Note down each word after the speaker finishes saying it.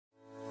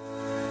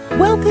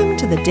Welcome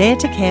to the Dare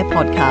to Care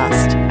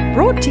podcast,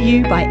 brought to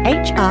you by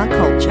HR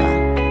Culture.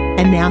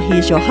 And now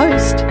here's your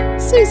host,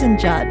 Susan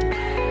Judd.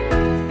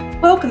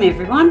 Welcome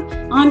everyone,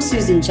 I'm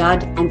Susan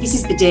Judd and this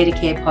is the Dare to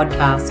Care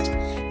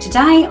podcast.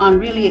 Today I'm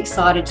really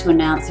excited to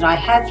announce that I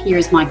have here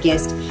as my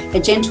guest a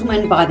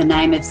gentleman by the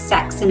name of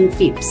Saxon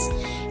Phipps.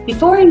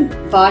 Before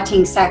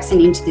inviting Saxon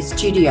into the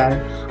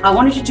studio, I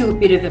wanted to do a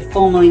bit of a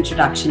formal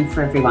introduction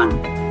for everyone.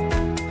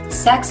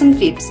 Saxon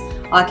Phipps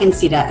I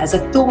consider as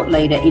a thought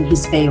leader in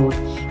his field,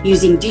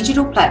 using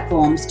digital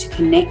platforms to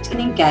connect and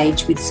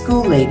engage with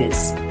school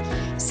leaders.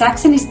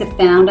 Saxon is the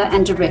founder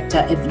and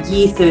director of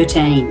Year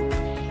 13.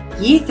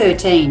 Year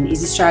 13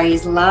 is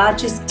Australia's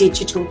largest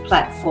digital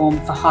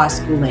platform for high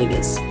school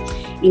leaders.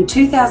 In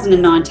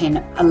 2019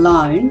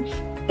 alone,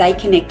 they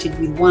connected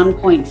with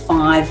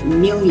 1.5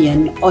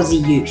 million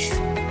Aussie youth.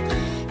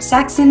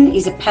 Saxon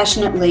is a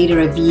passionate leader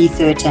of Year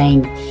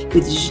 13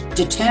 with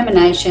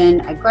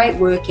determination, a great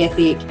work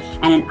ethic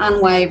and an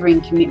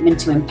unwavering commitment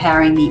to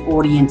empowering the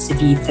audience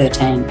of Year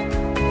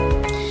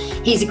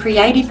 13. He's a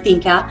creative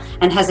thinker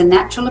and has a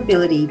natural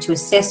ability to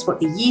assess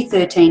what the Year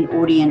 13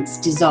 audience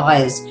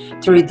desires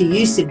through the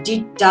use of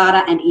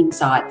data and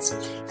insights.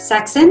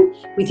 Saxon,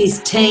 with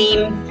his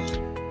team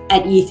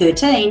at Year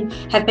 13,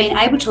 have been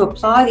able to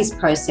apply this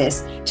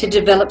process to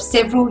develop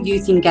several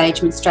youth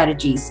engagement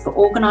strategies for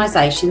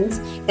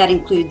organisations that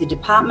include the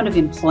Department of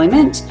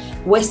Employment,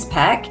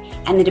 Westpac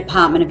and the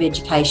Department of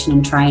Education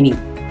and Training.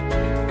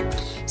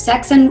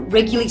 Saxon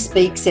regularly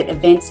speaks at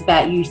events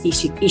about youth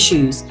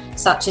issues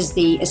such as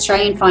the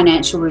Australian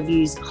Financial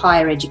Review's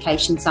Higher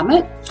Education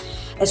Summit,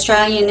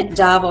 Australian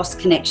Davos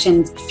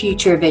Connections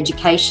Future of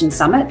Education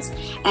Summits,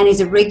 and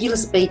is a regular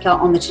speaker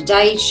on the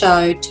Today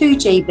Show,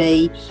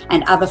 2GB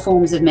and other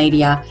forms of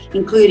media,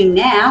 including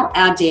now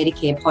our Dare to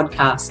Care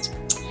podcast.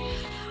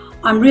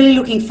 I'm really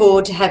looking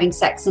forward to hearing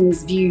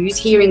Saxon's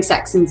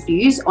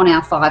views on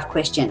our 5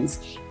 questions,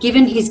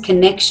 given his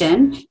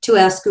connection to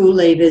our school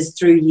leavers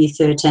through Year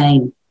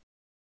 13.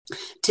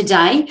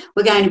 Today,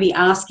 we're going to be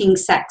asking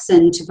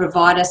Saxon to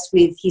provide us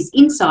with his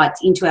insights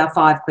into our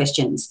 5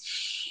 questions.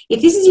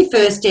 If this is your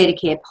first Dare to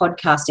Care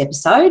podcast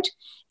episode,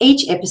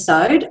 each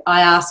episode I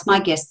ask my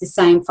guests the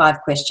same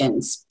 5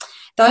 questions.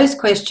 Those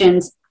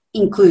questions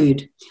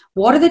include: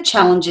 what are the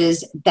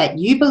challenges that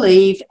you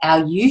believe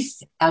our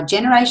youth, our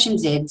Generation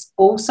Zs,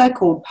 also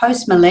called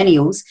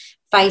post-millennials,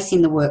 face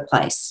in the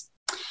workplace?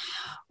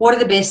 What are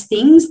the best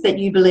things that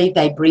you believe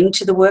they bring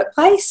to the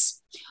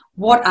workplace?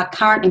 What are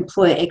current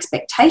employer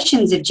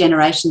expectations of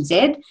Generation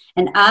Z,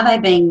 and are they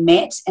being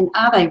met, and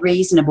are they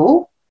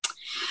reasonable?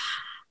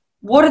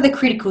 What are the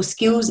critical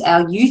skills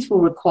our youth will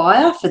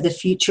require for the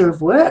future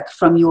of work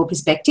from your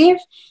perspective?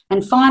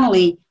 And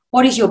finally,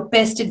 what is your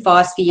best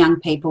advice for young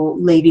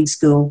people leaving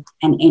school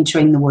and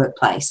entering the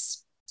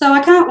workplace? So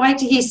I can't wait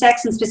to hear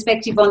Saxon's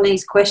perspective on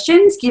these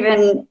questions,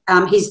 given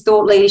his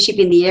thought leadership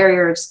in the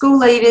area of school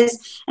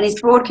leaders and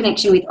his broad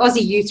connection with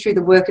Aussie youth through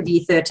the work of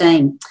Year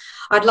 13.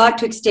 I'd like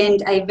to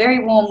extend a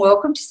very warm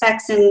welcome to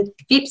Saxon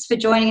Phipps for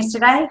joining us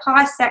today.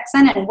 Hi,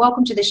 Saxon, and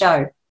welcome to the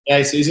show.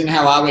 Hey, Susan,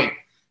 how are we?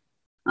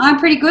 I'm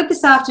pretty good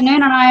this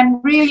afternoon, and I am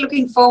really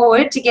looking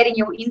forward to getting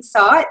your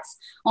insights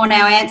on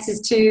our answers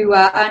to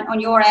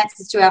your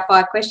answers to our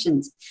 5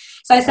 questions.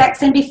 So,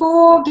 Saxon,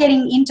 before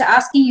getting into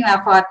asking you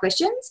our 5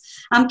 questions,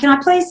 can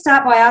I please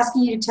start by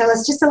asking you to tell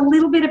us just a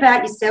little bit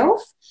about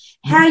yourself,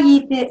 how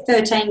Year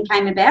 13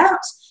 came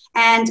about,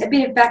 and a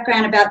bit of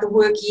background about the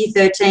work Year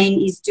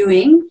 13 is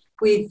doing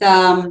with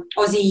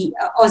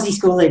Aussie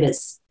school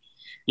leaders.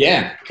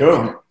 Yeah,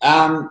 cool.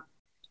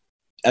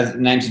 As the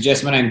name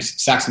suggests, my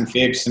name's Saxon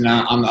Phipps, and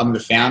I'm the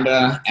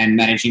founder and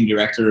managing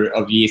director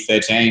of Year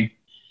 13.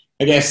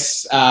 I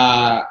guess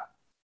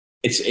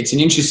it's an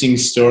interesting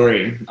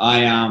story.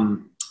 When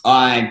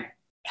I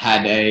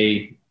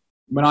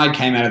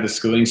came out of the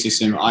schooling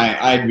system,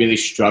 I really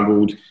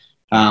struggled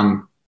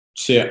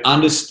to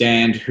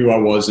understand who I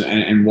was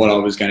and what I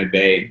was going to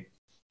be.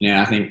 You know,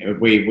 I think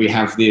we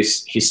have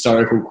this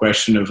historical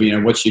question of, you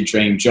know, what's your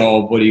dream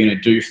job? What are you going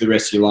to do for the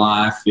rest of your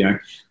life? You know,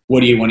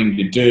 what are you wanting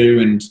to do?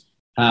 And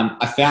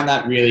I found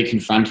that really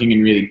confronting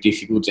and really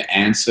difficult to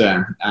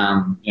answer.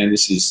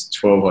 This is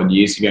 12 odd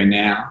years ago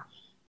now.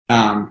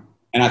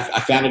 And I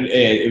found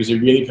it was a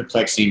really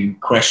perplexing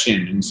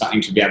question and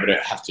something to be able to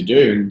have to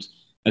do. And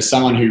as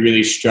someone who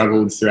really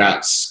struggled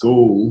throughout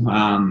school,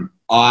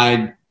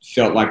 I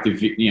felt like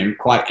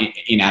quite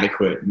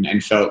inadequate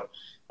and felt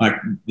like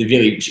the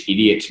village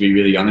idiot, to be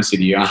really honest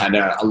with you. I had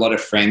a lot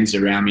of friends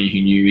around me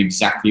who knew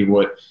exactly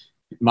what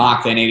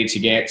mark they needed to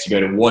get to go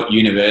to what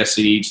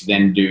university, to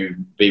then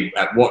be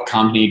at what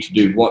company, to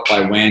do what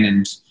by when,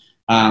 and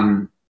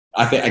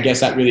I guess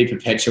that really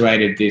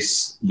perpetuated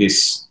this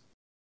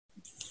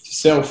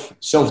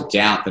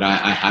self-doubt that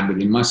I had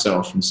within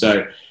myself. And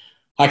so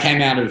I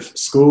came out of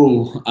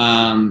school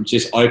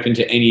just open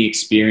to any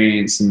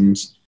experience, and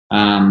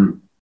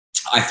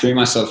I threw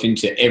myself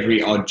into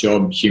every odd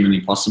job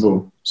humanly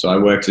possible. So I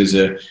worked as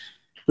a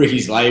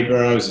brickies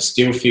labourer, I was a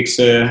steel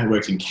fixer, I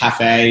worked in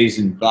cafes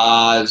and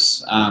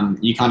bars,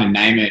 you kind of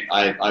name it,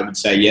 I would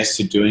say yes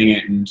to doing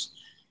it. And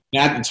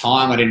at the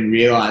time, I didn't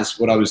realize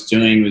what I was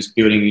doing was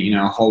building,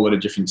 a whole lot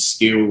of different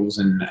skills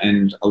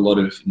and a lot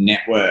of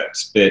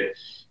networks. But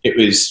it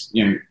was,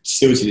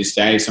 still to this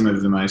day, some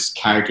of the most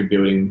character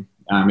building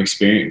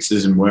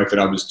experiences and work that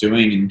I was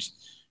doing. And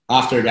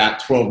after about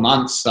 12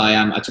 months,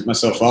 I took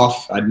myself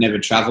off. I'd never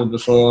traveled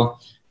before.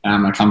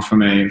 I come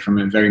from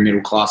a very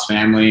middle class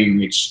family in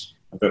which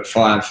I've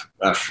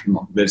got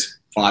there's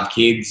 5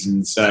 kids.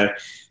 And so,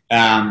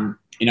 mum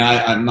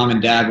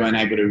and dad weren't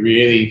able to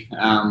really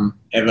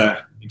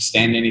ever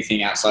extend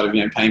anything outside of,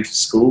 paying for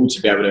school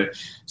to be able to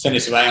send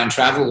us away on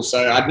travel.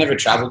 So I'd never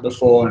traveled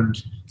before.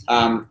 And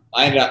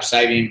I ended up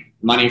saving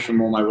money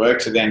from all my work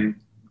to then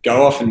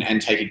go off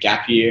and take a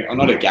gap year, or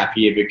not a gap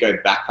year, but go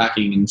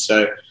backpacking. And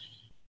so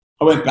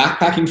I went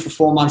backpacking for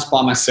 4 months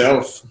by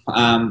myself.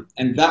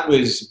 And that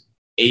was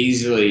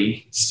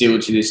easily, still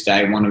to this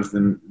day, one of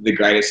the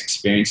greatest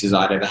experiences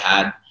I'd ever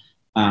had.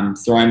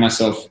 Throwing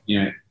myself,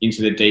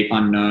 into the deep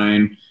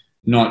unknown,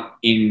 not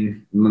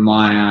in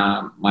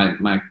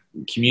my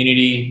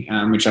community,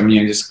 which I'm,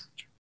 just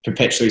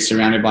perpetually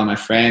surrounded by my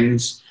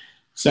friends.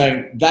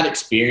 So that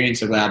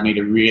experience allowed me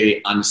to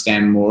really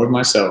understand more of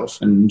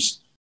myself. And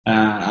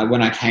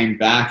when I came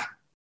back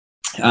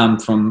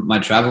from my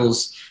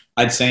travels,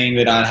 I'd seen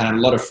that I'd had a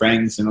lot of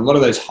friends and a lot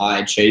of those high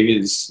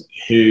achievers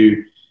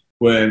who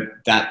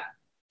were that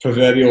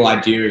proverbial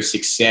idea of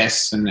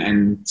success and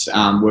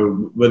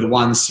were the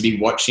ones to be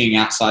watching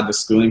outside the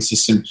schooling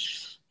system,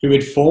 who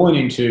had fallen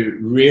into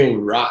real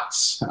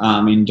ruts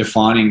in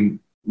defining,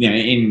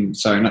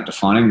 not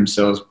defining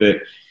themselves, but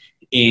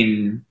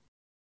in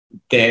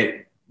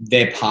their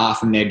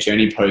path and their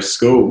journey post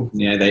school.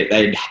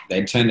 They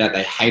turned out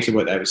they hated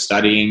what they were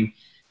studying.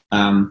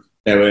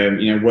 They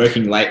were,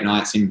 working late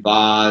nights in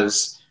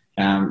bars.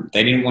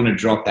 They didn't want to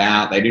drop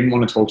out. They didn't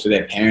want to talk to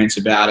their parents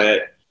about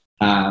it.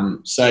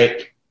 So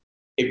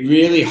it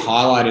really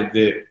highlighted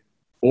that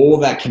all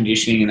that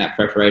conditioning and that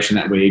preparation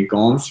that we had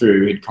gone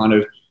through had kind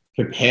of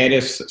prepared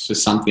us for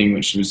something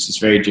which was just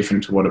very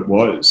different to what it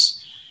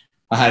was.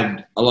 I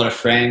had a lot of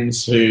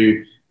friends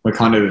who were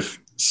kind of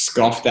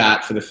scoffed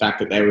at for the fact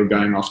that they were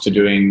going off to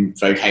doing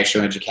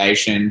vocational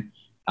education.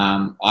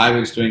 I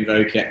was doing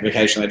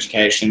vocational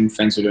education,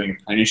 friends were doing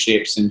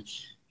apprenticeships, and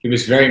it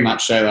was very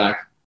much so like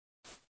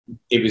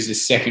it was a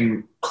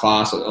second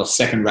class or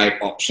second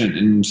rate option.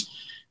 And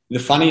the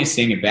funniest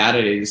thing about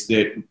it is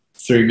that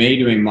through me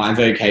doing my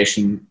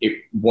vocation,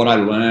 what I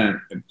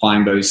learned,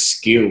 applying those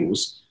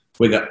skills,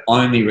 were the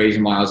only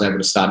reason why I was able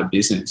to start a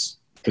business,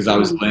 because I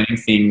was learning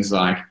things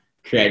like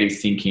creative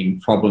thinking,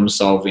 problem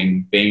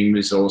solving, being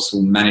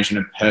resourceful,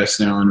 management of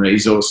personnel and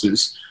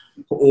resources,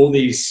 all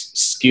these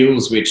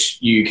skills which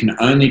you can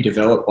only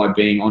develop by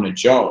being on a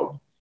job.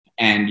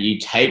 And you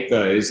take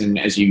those, and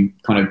as you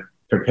kind of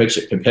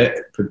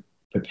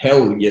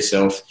propel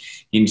yourself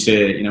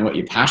into what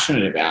you're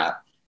passionate about,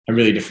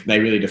 they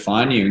really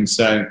define you. And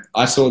so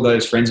I saw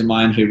those friends of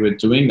mine who were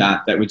doing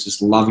that were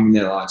just loving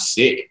their life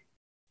sick.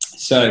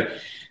 So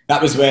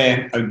that was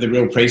where the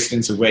real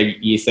precedence of where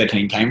Year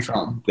 13 came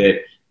from,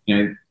 that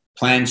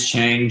plans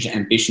change,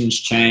 ambitions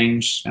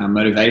change,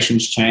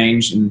 motivations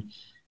change,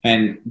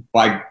 and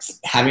by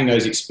having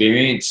those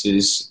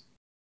experiences,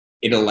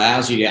 it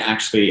allows you to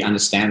actually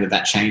understand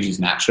that change is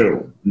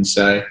natural. And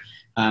so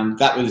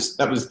that was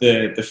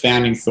the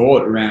founding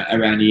thought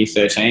around Year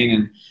 13.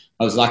 And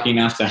I was lucky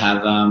enough to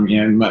have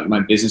my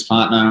business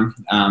partner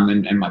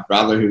and my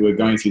brother, who were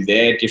going through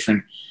their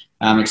different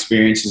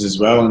experiences as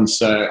well. And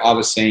so I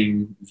was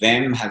seeing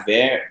them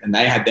and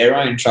they had their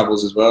own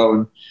troubles as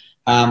well.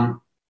 And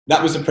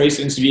that was the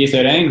precedence of Year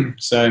 13.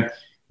 So,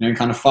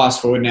 kind of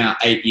fast forward now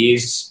 8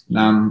 years,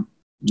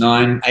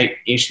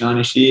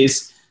 9-ish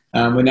years.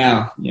 We're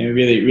now,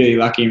 really, really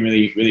lucky and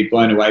really, really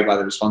blown away by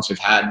the response we've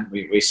had.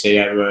 We see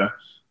over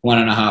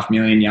 1.5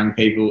 million young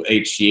people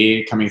each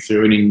year coming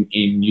through and in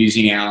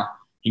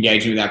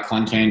engaging with our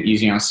content,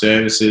 using our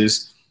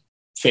services,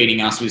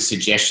 feeding us with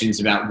suggestions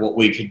about what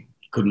we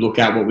could look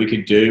at, what we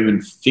could do,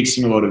 and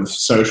fixing a lot of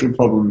social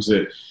problems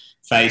that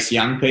face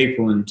young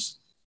people. And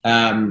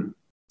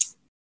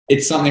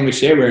it's something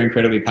which, we're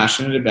incredibly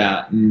passionate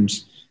about. And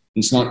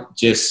it's not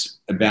just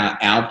about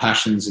our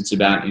passions, it's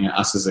about,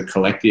 us as a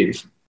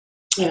collective.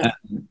 Yeah.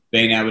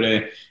 Being able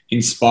to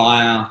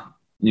inspire,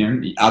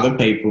 other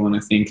people. And I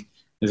think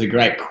there's a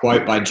great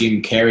quote by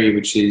Jim Carrey,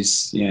 which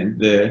is,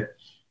 the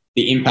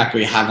impact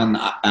we have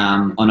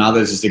on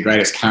others is the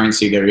greatest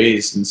currency there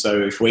is. And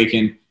so if we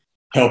can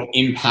help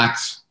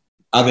impact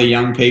other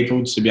young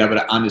people to be able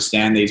to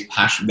understand their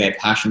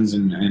passions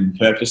and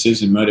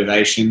purposes and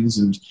motivations,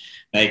 and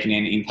they can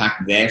then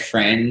impact their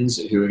friends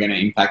who are going to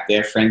impact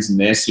their friends and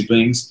their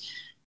siblings.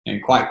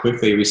 And quite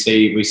quickly we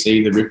see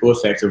the ripple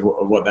effect of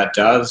what that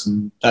does.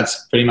 And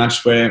that's pretty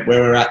much where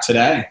we're at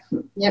today.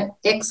 Yep,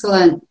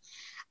 excellent.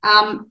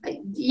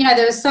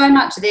 There was so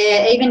much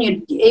there, even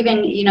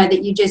that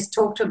you just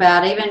talked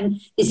about,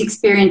 even this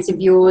experience of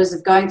yours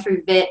of going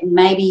through vet and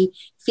maybe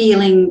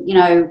feeling,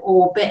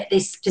 or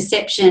this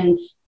perception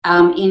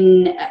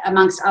in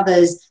amongst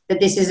others that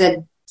this is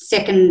a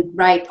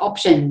second-rate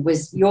option,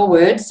 was your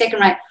word,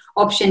 second-rate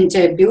option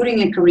to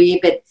building a career,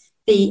 but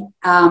the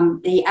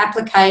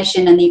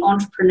application and the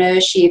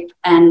entrepreneurship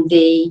and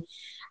the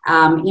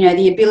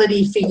the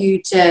ability for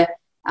you to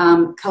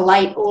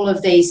collate all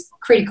of these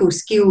critical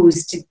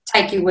skills to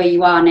take you where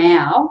you are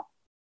now,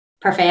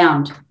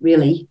 profound,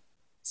 really.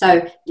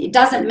 So it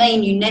doesn't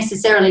mean you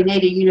necessarily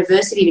need a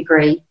university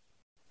degree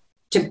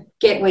to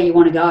get where you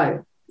want to go.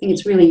 I think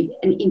it's really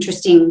an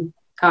interesting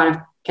kind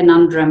of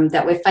conundrum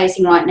that we're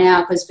facing right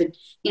now, because for,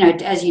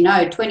 as you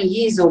know, 20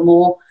 years or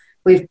more,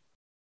 we've,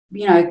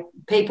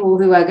 people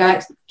who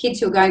are kids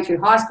who are going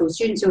through high school,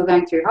 students who are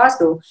going through high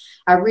school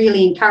are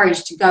really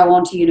encouraged to go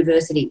on to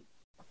university.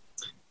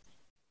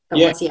 But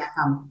what's the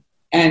outcome?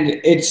 And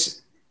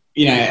it's,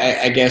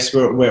 I guess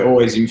we're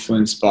always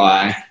influenced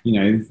by,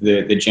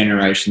 the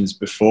generations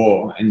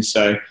before. And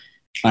so,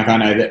 like, I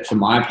know that for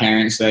my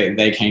parents,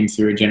 they came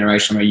through a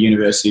generation where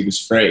university was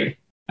free.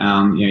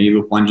 You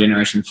look one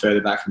generation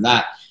further back from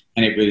that,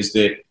 and it was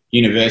that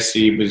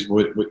university was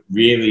what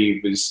really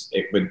was,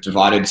 it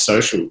divided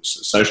social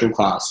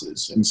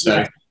classes. And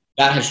so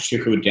that has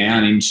trickled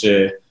down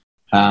into,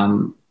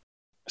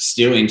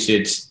 still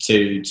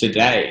into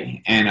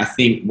today. And I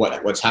think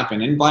what's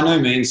happened, and by no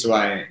means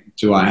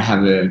do I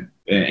have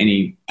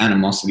any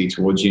animosity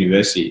towards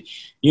university.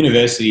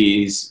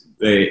 University is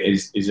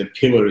a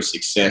pillar of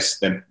success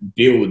that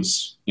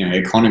builds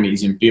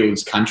economies and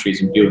builds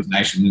countries and builds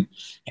nations.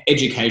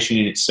 Education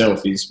in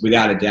itself is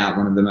without a doubt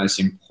one of the most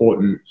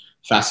important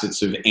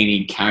facets of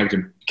any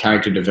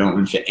character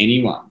development for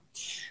anyone.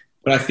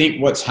 But I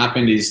think what's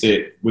happened is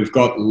that we've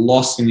got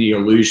lost in the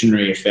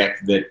illusionary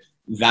effect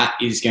that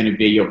is going to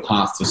be your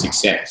path to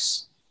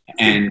success.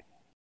 And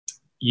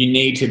you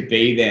need to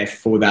be there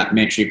for that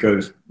metric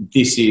of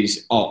this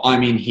is,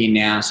 I'm in here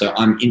now, so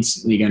I'm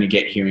instantly going to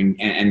get here,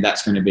 and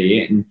that's going to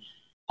be it. And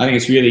I think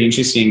it's really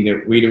interesting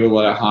that we do a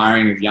lot of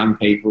hiring of young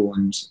people,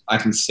 and I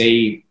can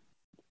see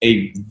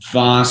a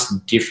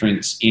vast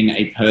difference in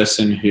a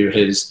person who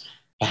has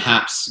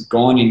perhaps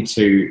gone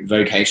into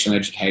vocational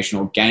education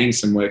or gained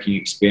some working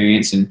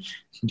experience and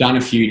done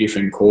a few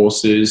different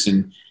courses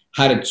and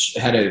had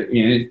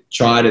a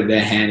tried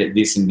their hand at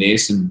this and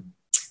this, and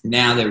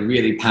now they're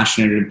really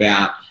passionate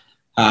about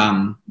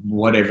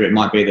whatever it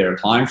might be they're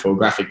applying for,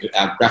 graphic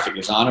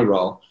designer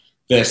role.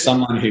 There's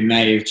someone who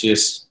may have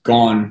just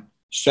gone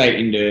straight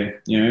into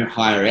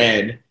higher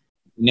ed,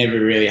 never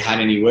really had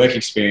any work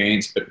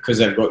experience, but because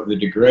they've got the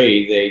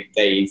degree,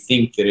 they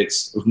think that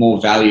it's of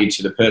more value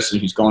to the person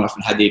who's gone off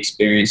and had the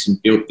experience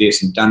and built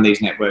this and done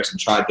these networks and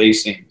tried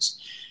these things.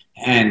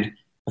 And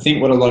I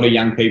think what a lot of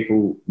young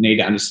people need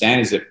to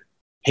understand is that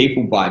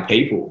people buy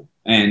people,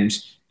 and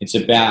it's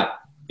about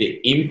the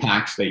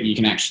impact that you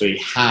can actually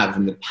have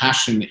and the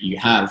passion that you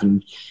have.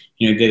 And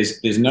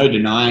there's no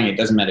denying, it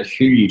doesn't matter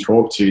who you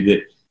talk to,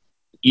 that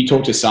you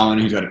talk to someone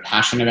who's got a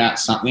passion about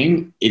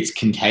something, it's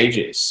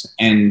contagious.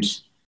 And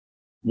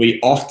we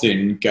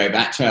often go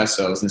back to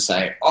ourselves and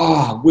say,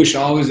 I wish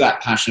I was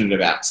that passionate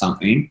about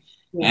something.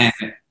 Yes.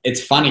 And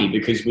it's funny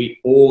because we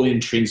all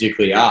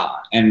intrinsically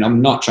are. And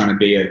I'm not trying to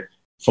be a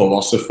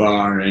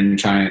philosopher and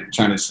trying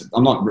to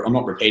I'm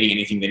not repeating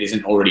anything that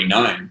isn't already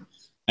known.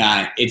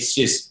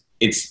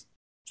 It's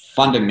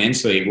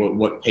fundamentally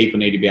what people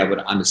need to be able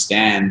to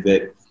understand,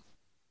 that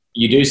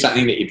you do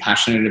something that you're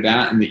passionate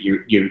about and that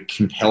you're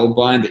compelled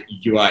by and that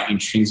you are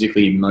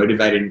intrinsically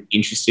motivated and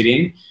interested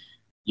in.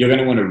 You're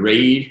going to want to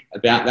read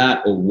about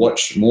that or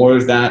watch more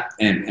of that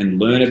and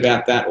learn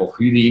about that or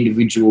who the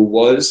individual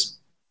was.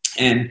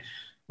 And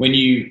when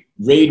you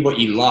read what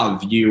you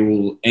love, you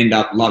will end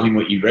up loving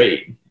what you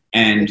read.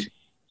 And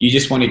you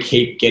just want to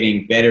keep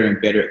getting better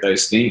and better at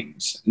those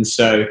things. And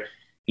so,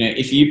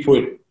 if you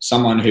put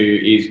someone who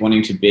is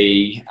wanting to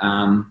be,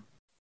 an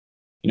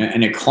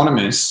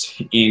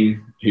economist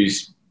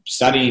who's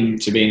studying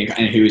to be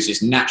and who is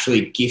just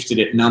naturally gifted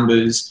at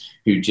numbers,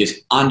 who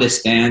just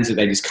understands that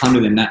they just come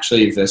to them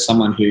naturally, if there's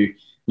someone who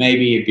may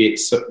be a bit,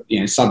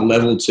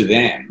 sub-level to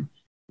them,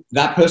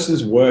 that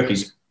person's work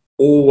is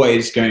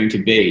always going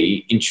to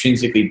be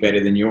intrinsically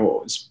better than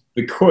yours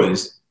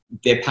because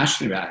they're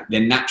passionate about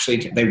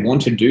it. They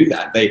want to do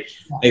that. They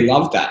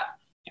love that.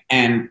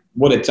 And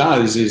what it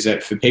does is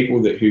that for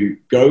people who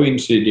go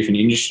into different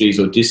industries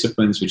or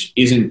disciplines which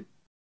isn't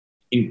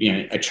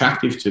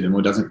attractive to them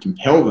or doesn't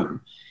compel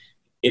them,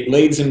 it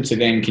leads them to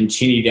then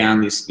continue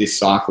down this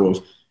cycle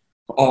of,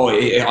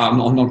 I'm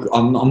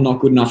not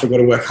good enough. I've got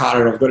to work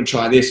harder. I've got to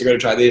try this. I've got to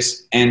try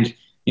this. And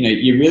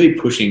you're really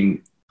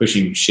pushing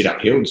shit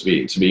uphill.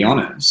 To be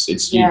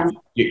honest,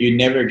 you're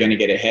never going to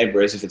get ahead.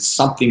 Whereas if it's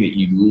something that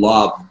you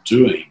love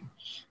doing,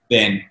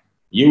 then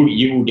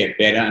you will get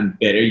better and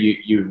better.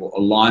 You will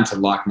align to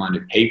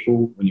like-minded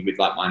people. When you're with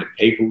like-minded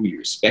people, you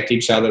respect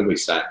each other.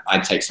 I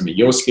take some of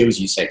your skills,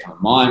 you take some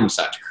of mine. We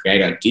start to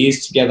create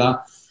ideas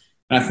together.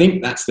 And I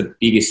think that's the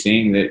biggest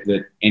thing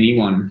that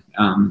anyone,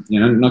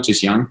 not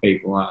just young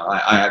people,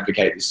 I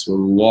advocate this to a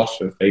lot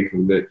of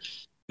people,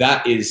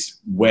 that is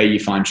where you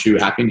find true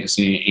happiness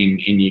in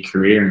your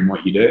career and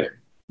what you do.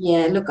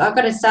 Yeah, look, I've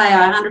got to say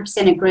I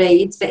 100%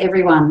 agree. It's for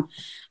everyone.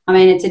 I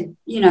mean,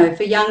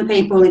 for young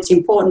people, it's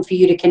important for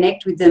you to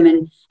connect with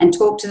them and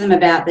talk to them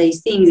about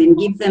these things and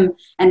give them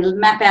and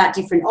map out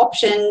different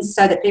options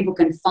so that people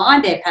can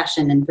find their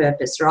passion and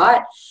purpose,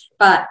 right?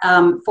 But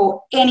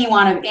for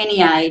anyone of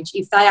any age,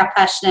 if they are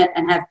passionate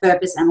and have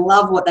purpose and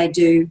love what they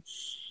do,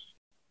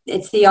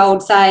 it's the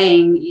old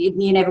saying,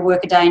 you never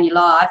work a day in your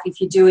life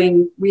if you're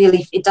doing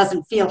really, it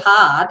doesn't feel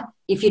hard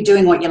if you're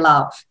doing what you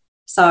love.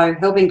 So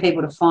helping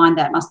people to find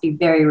that must be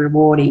very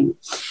rewarding.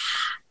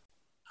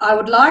 I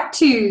would like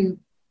to,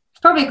 it's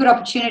probably a good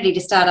opportunity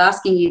to start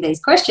asking you these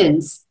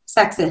questions,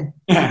 Saxon.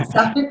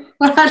 So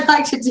what I'd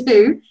like to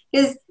do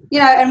is,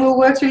 and we'll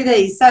work through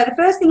these. So the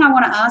first thing I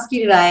want to ask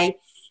you today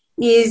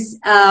is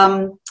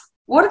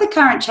what are the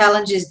current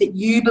challenges that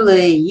you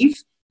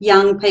believe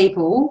young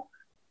people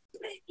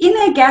in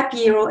their gap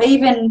year or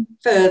even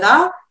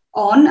further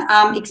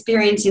on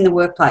experience in the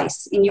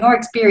workplace? In your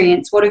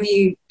experience, what have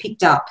you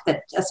picked up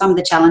that are some of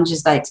the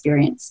challenges they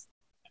experience?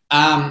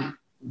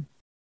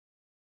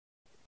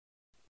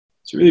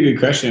 It's a really good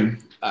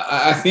question.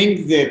 I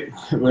think that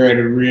we're at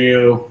a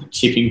real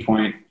tipping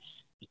point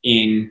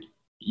in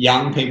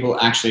young people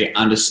actually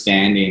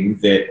understanding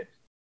that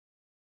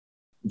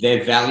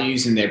their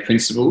values and their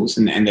principles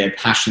and their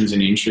passions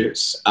and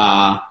interests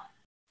are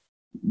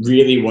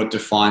really what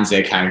defines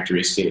their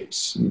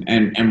characteristics.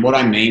 And what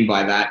I mean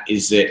by that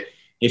is that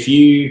if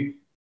you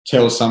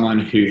tell someone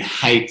who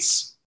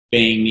hates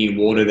being near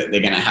water that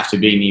they're going to have to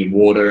be near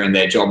water and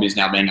their job is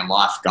now being a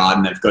lifeguard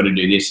and they've got to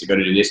do this, they've got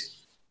to do this,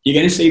 you're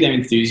going to see their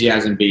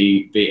enthusiasm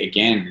be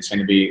again, it's going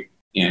to be,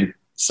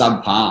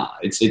 subpar.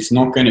 It's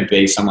not going to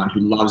be someone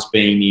who loves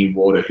being near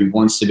water, who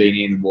wants to be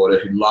near the water,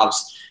 who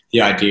loves the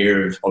idea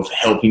of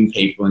helping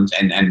people and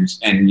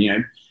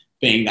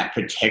being that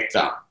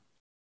protector.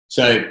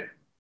 So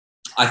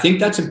I think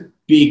that's a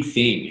big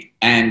thing.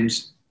 And,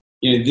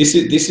 this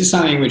is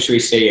something which we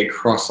see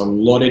across a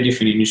lot of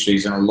different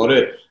industries, and a lot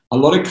of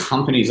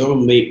companies,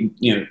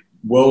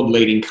 world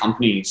leading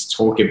companies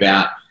talk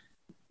about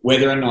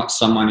whether or not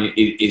someone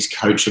is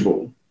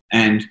coachable.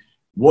 And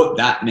what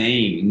that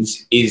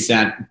means is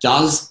that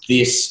does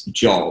this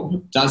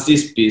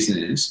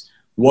business,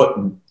 what,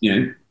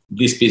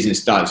 this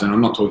business does, and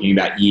I'm not talking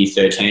about year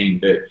 13,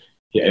 but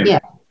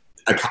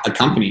a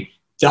company,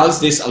 does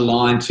this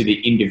align to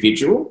the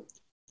individual?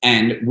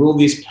 And will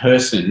this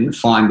person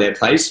find their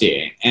place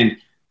here? And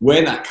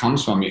where that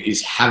comes from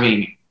is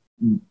having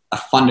a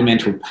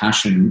fundamental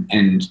passion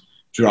and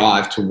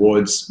drive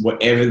towards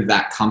whatever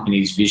that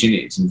company's vision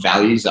is and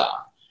values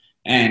are.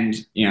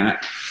 And,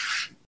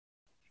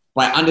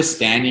 by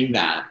understanding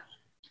that,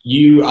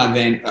 you are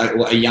then,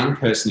 a young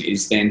person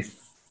is then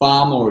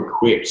far more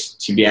equipped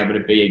to be able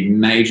to be a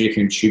major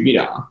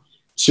contributor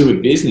to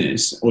a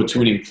business or to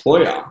an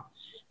employer.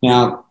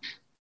 Now,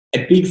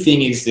 a big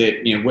thing is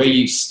that, where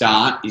you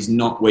start is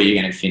not where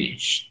you're going to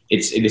finish.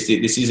 This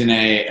isn't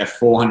a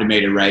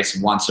 400-meter race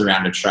once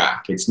around a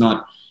track. You're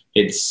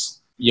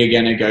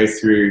going to go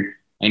through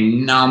a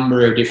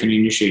number of different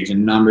industries, a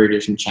number of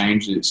different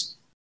changes.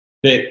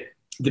 But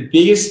the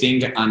biggest thing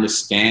to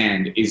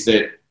understand is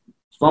that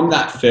from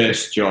that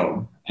first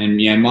job, and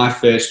my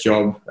first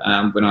job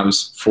when I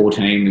was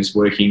 14 was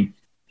working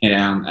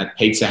at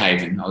Pizza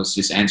Haven. I was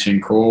just answering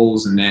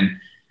calls and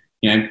then,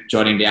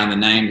 jotting down the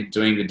name,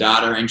 doing the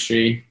data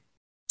entry,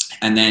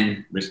 and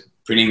then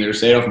printing the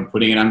receipt off and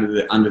putting it under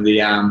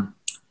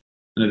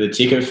the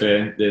ticker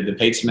for the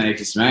pizza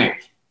makers to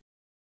make.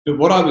 But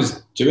what I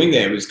was doing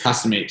there was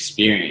customer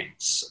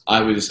experience.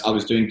 I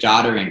was doing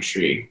data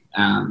entry.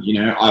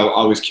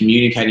 I was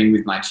communicating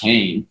with my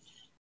team,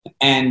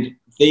 and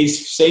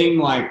these seem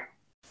like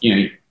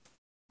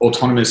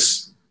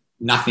autonomous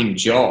nothing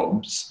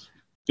jobs.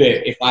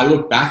 But if I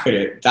look back at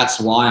it, that's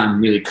why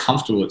I'm really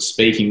comfortable at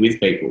speaking with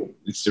people.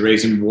 It's the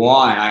reason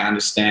why I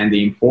understand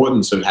the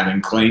importance of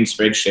having clean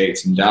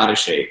spreadsheets and data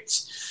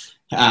sheets.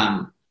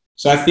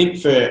 So I think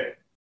for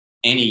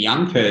any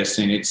young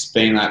person, it's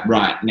been like,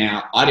 right,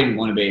 now I didn't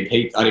want to be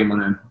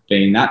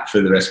in that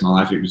for the rest of my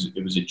life.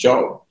 It was a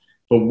job.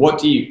 But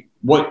what you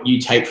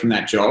take from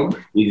that job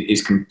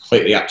is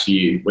completely up to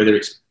you. Whether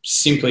it's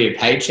simply a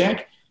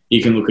paycheck,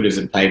 you can look at it as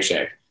a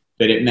paycheck.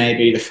 But it may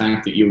be the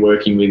fact that you're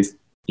working with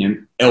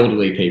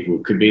elderly people.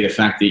 It could be the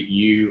fact that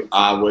you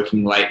are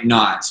working late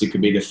nights. It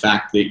could be the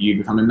fact that you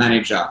become a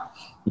manager,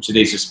 which are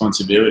these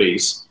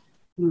responsibilities.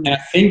 And I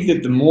think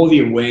that the more the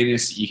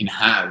awareness that you can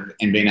have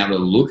and being able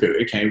to look at,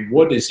 okay,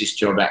 what does this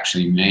job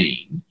actually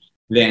mean?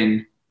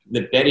 Then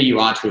the better you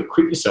are to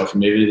equip yourself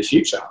and move into the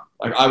future.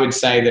 Like I would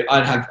say that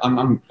I've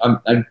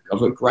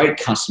got great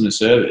customer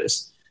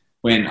service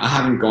when I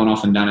haven't gone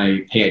off and done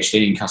a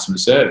PhD in customer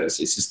service.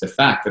 It's just the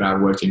fact that I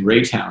worked in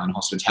retail and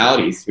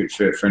hospitality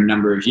for a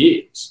number of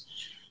years.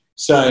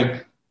 So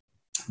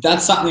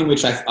that's something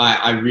which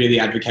I really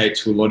advocate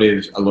to a lot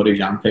of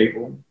young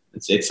people.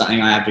 It's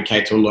something I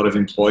advocate to a lot of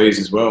employers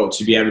as well,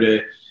 to be able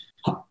to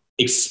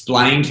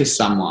explain to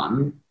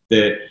someone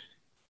that,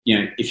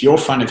 if you're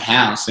front of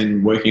house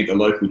and working at the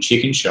local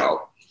chicken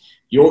shop,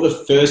 you're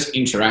the first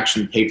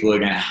interaction people are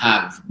going to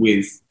have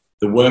with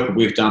the work that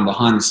we've done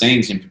behind the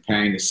scenes in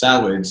preparing the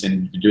salads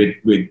and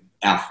with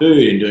our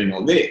food and doing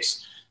all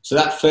this. So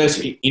that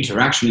first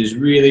interaction is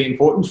really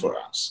important for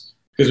us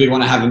because we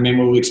want to have a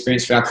memorable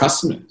experience for our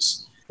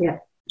customers. Yeah.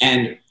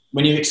 And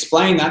when you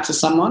explain that to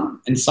someone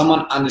and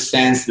someone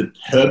understands the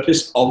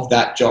purpose of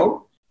that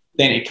job,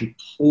 then it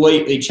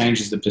completely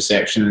changes the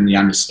perception and the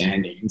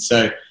understanding. And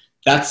so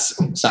that's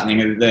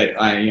something that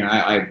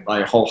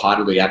I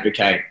wholeheartedly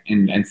advocate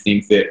and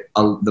think that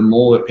the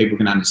more that people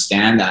can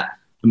understand that,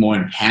 the more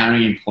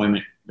empowering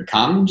employment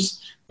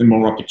becomes, the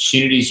more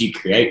opportunities you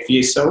create for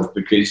yourself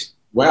because,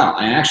 wow,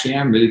 I actually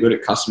am really good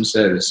at customer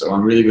service, or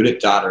I'm really good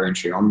at data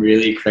entry, or I'm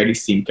really a creative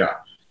thinker.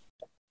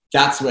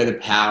 That's where the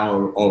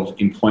power of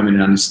employment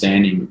and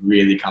understanding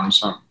really comes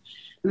from.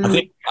 I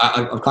think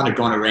I've kind of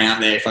gone around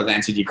there if I've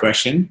answered your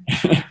question.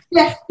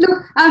 Yeah,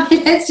 look,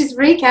 let's just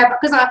recap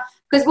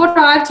because what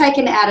I've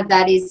taken out of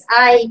that is,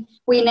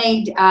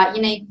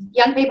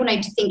 young people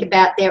need to think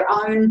about their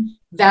own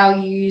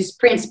values,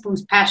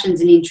 principles,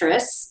 passions and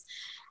interests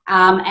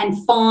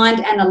and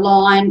find an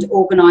aligned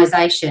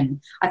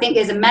organisation. I think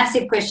there's a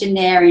massive question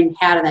there in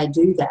how do they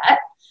do that.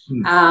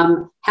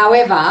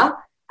 However,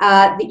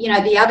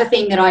 the other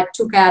thing that I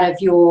took out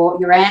of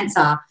your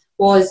answer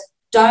was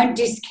don't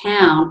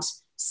discount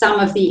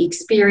some of the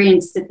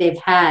experience that they've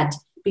had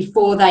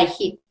before they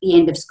hit the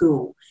end of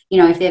school.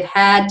 If they've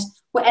had,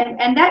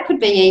 and that could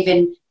be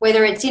even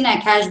whether it's in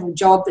a casual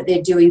job that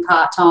they're doing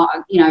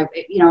part-time,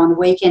 on the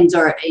weekends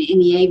or in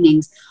the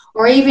evenings,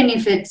 or even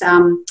if it's,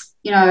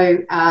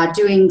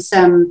 doing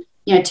some,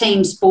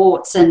 team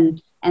sports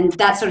and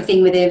that sort of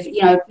thing where they've,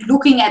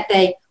 looking at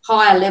the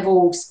higher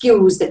level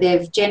skills that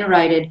they've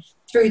generated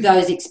through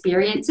those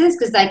experiences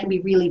because they can be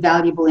really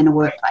valuable in a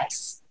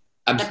workplace.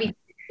 Would that be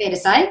fair to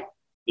say?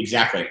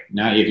 Exactly.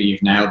 No,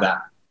 you've nailed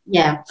that.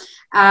 Yeah.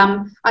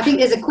 I think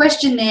there's a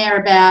question there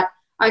about,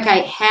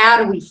 okay,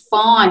 how do we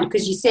find,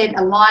 because you said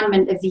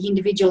alignment of the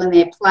individual in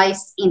their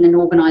place in an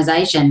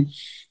organisation.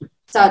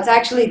 So it's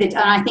actually that,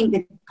 and I think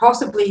that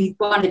possibly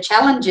one of the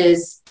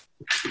challenges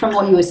from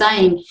what you were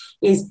saying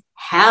is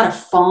how to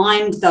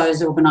find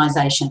those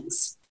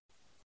organisations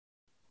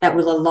that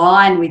will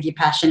align with your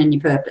passion and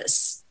your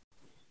purpose.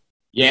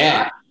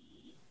 Yeah.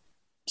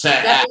 So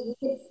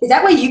is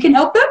that where you can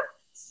help them?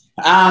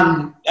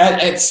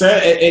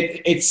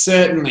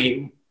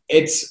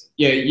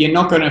 You're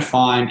not going to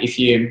find if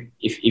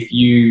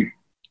you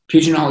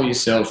pigeonhole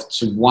yourself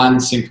to one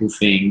simple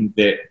thing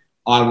that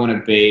I want to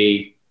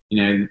be,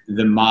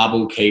 the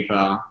marble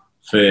keeper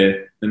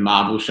for the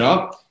marble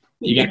shop.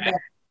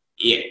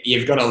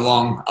 You've got a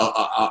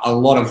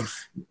lot of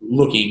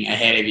looking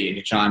ahead of you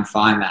to try and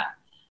find that.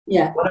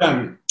 Yeah.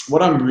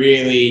 What I'm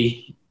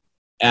really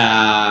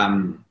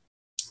trying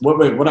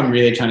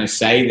to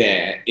say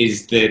there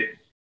is that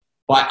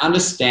by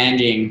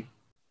understanding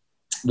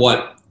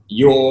what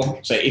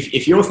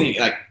if you're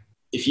thinking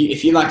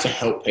if you like to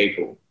help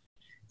people,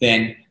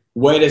 then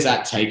where does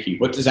that take you?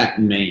 What does that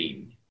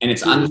mean? And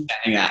it's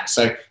understanding that.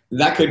 So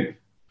that could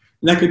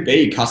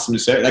be customer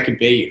service, that could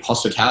be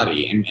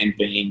hospitality and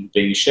being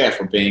a chef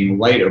or being a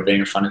waiter or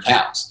being a front of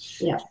house.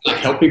 Yeah. Like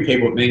helping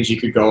people, it means you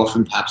could go off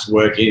and perhaps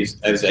work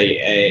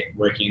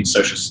working in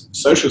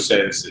social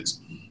services.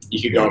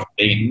 You could go off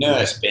being a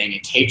nurse, being a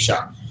teacher.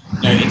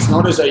 It's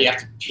not as though you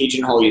have to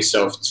pigeonhole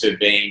yourself to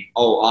being,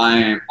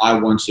 I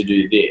want to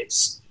do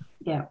this.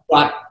 Yeah.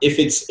 But if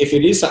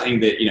it is something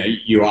that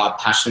you are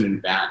passionate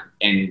about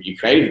and you're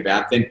creative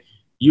about, then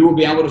you will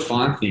be able to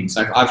find things.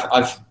 Like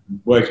I've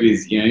worked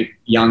with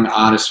young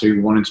artists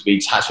who wanted to be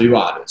tattoo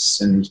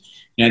artists, and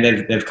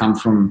they've come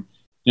from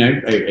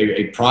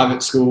a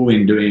private school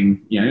and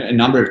doing a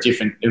number of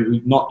different,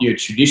 not your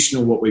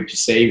traditional what we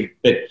perceive,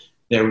 but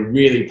they're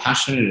really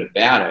passionate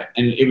about it,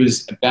 and it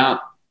was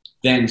about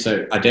then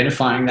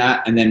identifying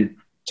that and then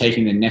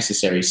taking the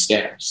necessary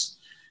steps.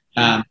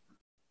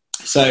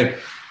 So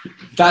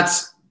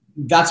that's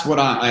what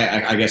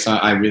I guess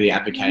I really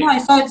advocate. No,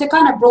 so it's a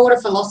kind of broader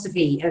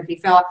philosophy of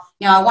if I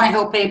want to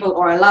help people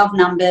or I love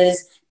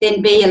numbers,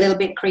 then be a little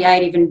bit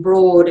creative and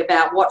broad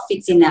about what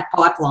fits in that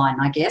pipeline,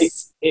 I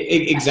guess.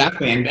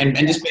 Exactly, and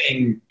just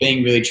being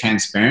really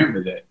transparent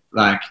with it.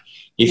 Like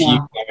if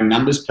you're a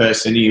numbers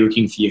person and you're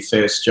looking for your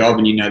first job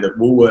and that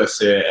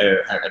Woolworths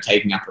are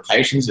taking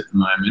applications at the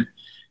moment,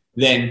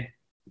 then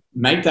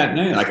make that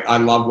known. Like I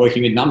love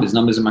working with numbers.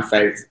 Numbers are my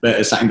favorite,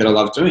 but something that I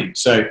love doing.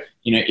 So,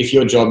 if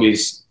your job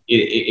is,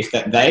 if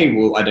that they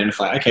will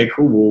identify, okay,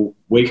 cool, well,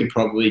 we could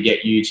probably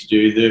get you to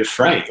do the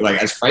freight,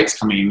 like as freight's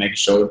coming in, making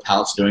sure the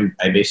pallets are doing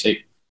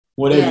ABC,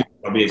 whatever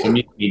your job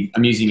is.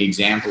 I'm using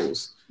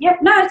examples. Yep,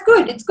 no, it's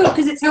good. It's good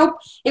because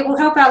it will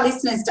help our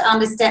listeners to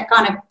understand,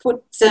 kind of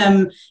put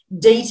some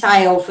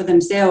detail for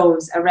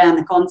themselves around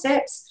the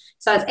concepts.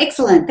 So it's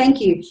excellent.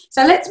 Thank you.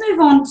 So let's move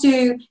on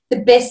to the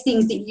best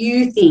things that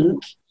you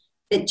think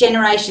that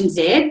Generation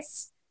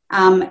Zs,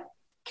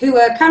 who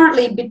are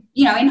currently,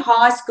 in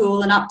high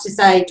school and up to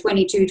say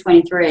 22,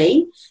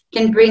 23,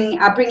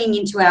 are bringing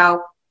into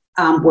our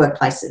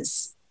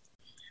workplaces.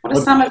 What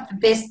are some of the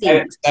best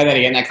things? Say that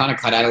again. That kind of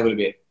cut out a little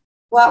bit.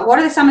 what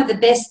are some of the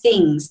best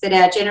things that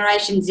our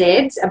Generation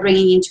Zs are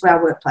bringing into our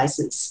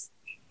workplaces?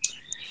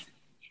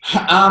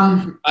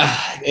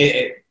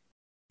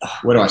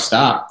 Where do I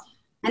start?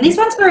 And this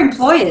one's for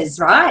employers,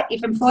 right?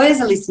 If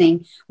employers are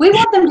listening, we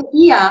want them to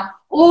hear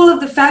all of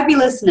the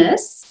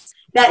fabulousness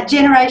that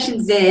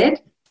Generation Z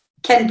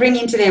can bring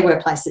into their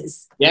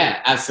workplaces.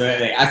 Yeah,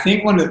 absolutely. I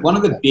think one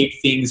of the big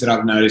things that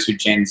I've noticed with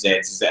Gen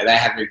Zs is that they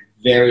have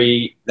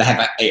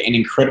an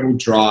incredible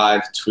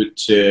drive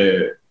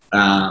to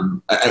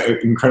an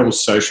incredible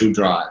social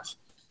drive.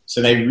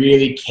 So they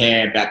really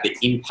care about the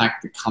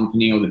impact the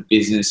company or the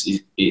business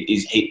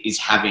is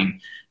having,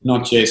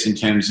 not just in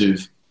terms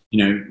of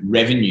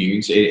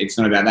revenues. It's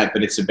not about that,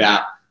 but it's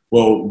about,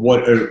 well,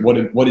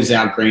 what is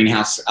our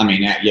greenhouse?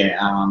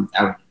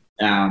 Our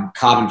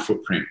carbon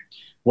footprint.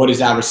 What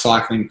is our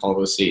recycling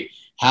policy?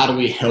 How do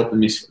we help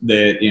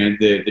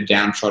the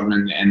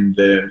downtrodden and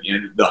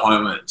the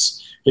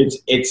homeless?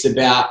 It's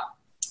about,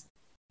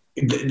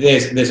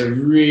 there's a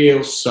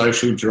real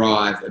social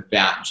drive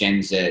about Gen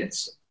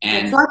Zs,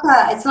 and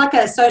it's like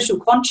a social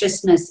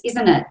consciousness,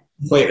 isn't it?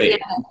 Completely.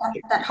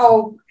 That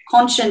whole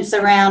conscience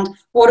around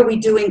what are we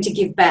doing to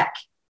give back.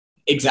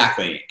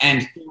 Exactly,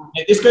 and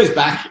this goes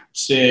back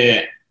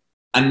to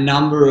a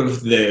number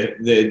of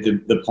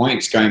the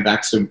points, going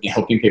back to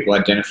helping people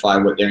identify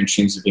what they're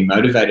intrinsically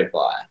motivated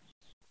by.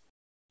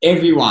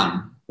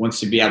 Everyone wants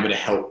to be able to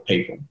help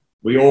people.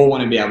 We all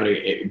want to be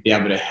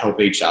able to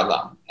help each other.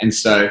 And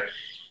so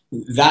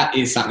that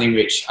is something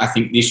which I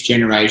think this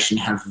generation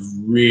have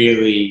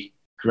really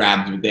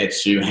grabbed with their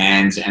two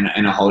hands and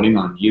are holding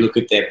on. You look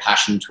at their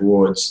passion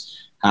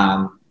towards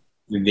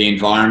the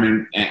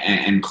environment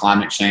and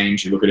climate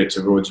change. You look at it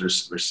towards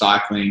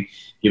recycling.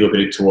 You look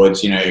at it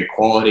towards,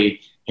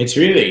 equality. It's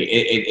really,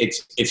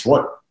 it's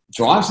what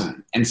drives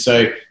them. And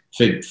so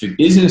for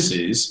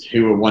businesses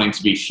who are wanting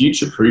to be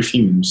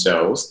future-proofing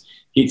themselves,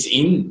 it's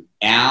in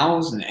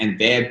ours and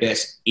their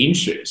best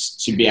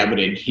interest to be able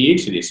to adhere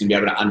to this and be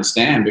able to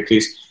understand,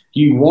 because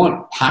you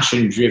want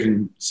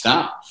passion-driven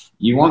staff.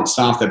 You want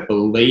staff that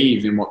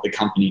believe in what the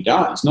company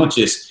does, not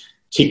just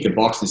tick the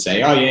box and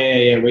say, oh,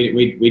 yeah,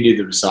 we do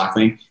the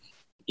recycling.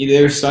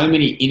 There are so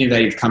many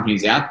innovative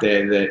companies out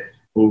there that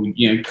will,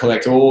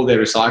 collect all their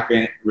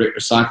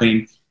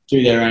recycling,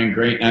 do their own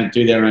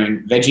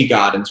veggie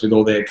gardens with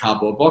all their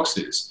cardboard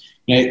boxes.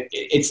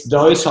 It's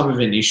those type of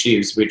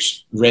initiatives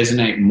which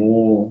resonate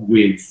more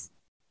with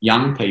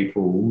young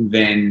people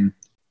than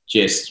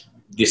just,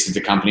 this is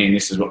the company and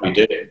this is what we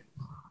do.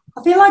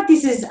 I feel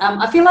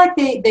like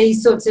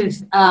these sorts of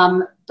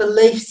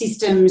belief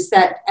systems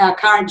that our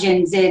current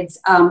Gen Zs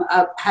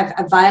have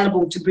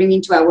available to bring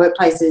into our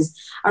workplaces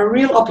are a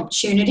real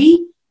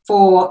opportunity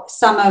for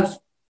some of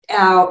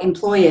our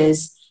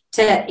employers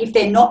to,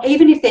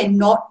 even if they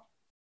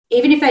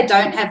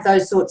don't have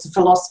those sorts of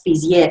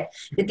philosophies yet,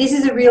 that this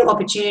is a real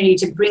opportunity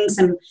to bring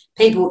some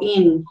people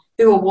in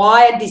who are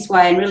wired this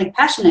way and really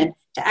passionate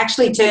to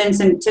actually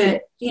to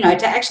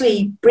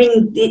actually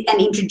bring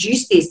and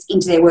introduce this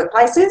into their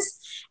workplaces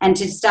and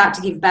to start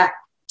to give back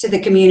to the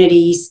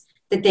communities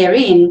that they're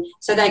in.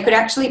 So they could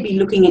actually be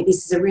looking at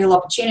this as a real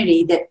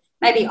opportunity that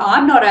maybe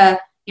I'm not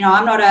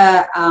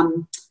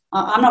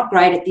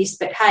great at this,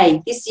 but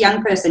hey, this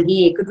young person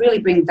here could really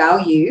bring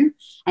value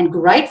and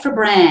great for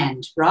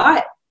brand,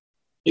 right?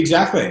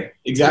 Exactly.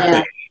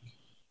 Yeah,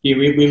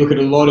 we look at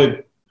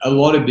a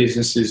lot of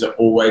businesses are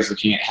always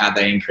looking at how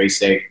they increase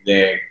their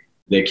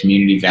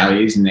community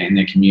values and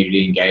their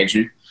community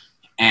engagement.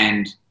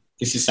 And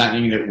this is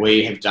something that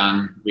we have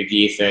done with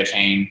Year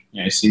 13,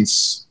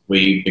 since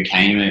we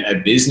became a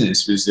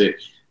business, was that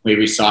we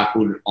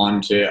recycled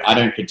onto, I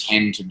don't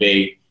pretend to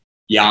be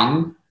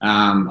young.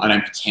 I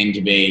don't pretend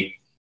to be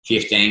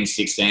 15,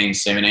 16,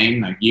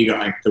 17. Like you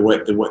guys, the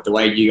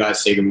way you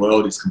guys see the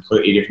world is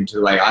completely different to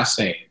the way I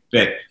see it.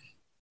 But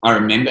I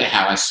remember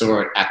how I saw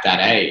it at that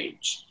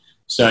age.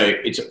 So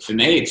for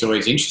me, it's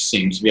always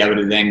interesting to be able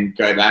to then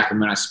go back, and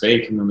when I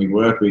speak and when we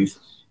work with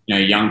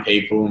young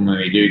people and when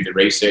we do the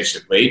research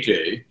that we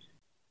do,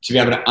 to be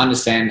able to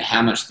understand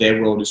how much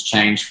their world has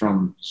changed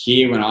from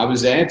here when I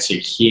was there to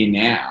here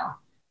now.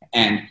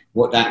 And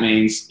what that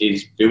means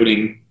is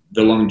building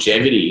the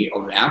longevity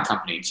of our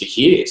company to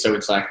here. So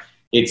it's like,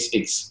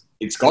 it's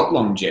got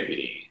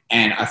longevity.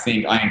 And I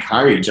think I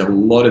encourage a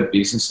lot of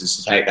businesses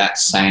to take that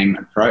same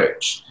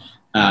approach.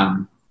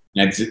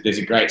 There's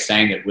a great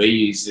saying that we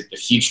use, that the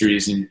future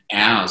isn't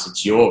ours,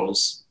 it's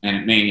yours.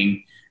 And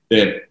meaning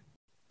that,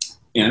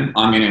 I'm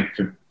going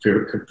to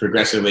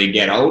progressively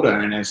get older,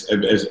 and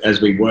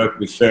as we work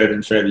with further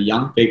and further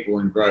young people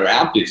and grow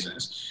our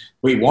business,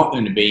 we want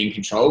them to be in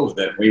control of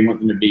that. We want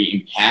them to be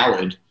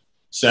empowered.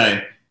 So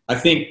I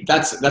think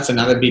that's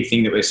another big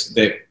thing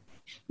that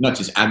not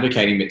just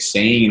advocating but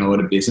seeing in a lot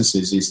of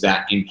businesses, is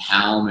that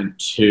empowerment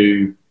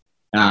to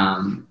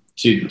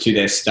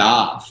their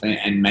staff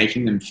and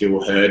making them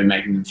feel heard and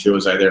making them feel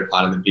as though they're a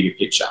part of the bigger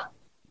picture.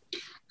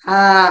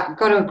 Got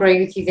to agree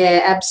with you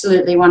there,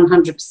 absolutely,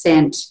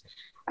 100%.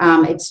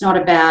 It's not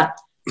about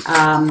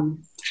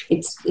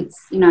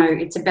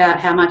it's about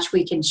how much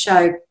we can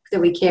show that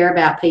we care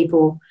about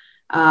people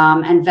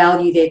and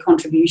value their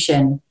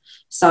contribution.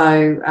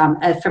 So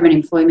from an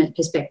employment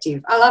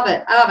perspective, I love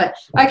it.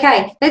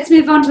 Okay, let's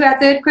move on to our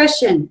third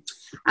question.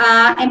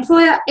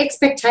 Employer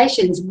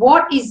expectations.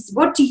 What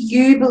do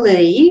you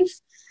believe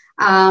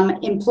are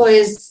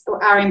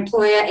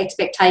employer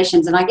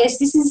expectations? And I guess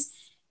this is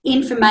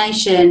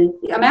information.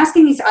 I asked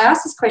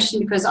this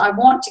question because I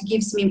want to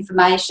give some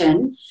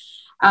information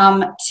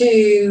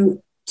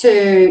to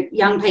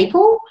young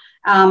people.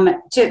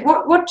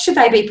 What should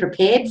they be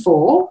prepared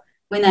for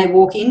when they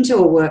walk into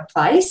a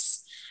workplace?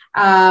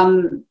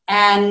 And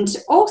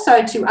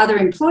also to other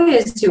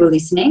employers who are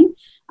listening,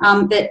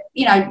 that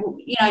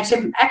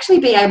to actually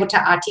be able to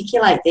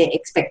articulate their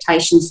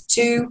expectations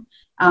to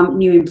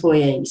new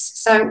employees.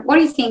 So, what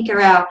do you think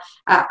are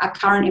our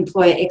current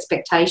employer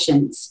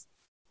expectations?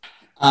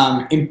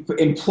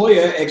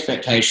 Employer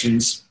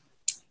expectations.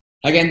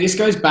 Again, this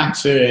goes back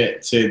to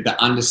the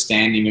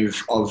understanding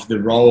of the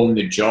role and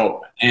the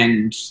job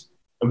and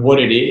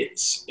what it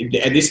is.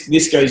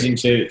 This goes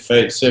into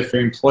for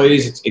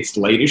employers, it's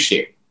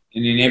leadership.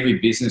 And in every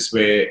business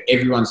where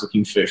everyone's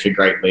looking for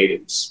great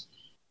leaders.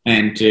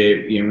 And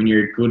when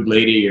you're a good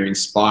leader, you're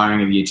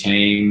inspiring of your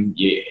team.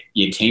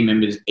 Your team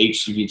members,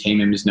 each of your team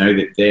members know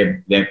that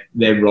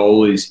their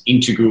role is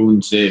integral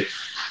into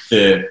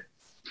the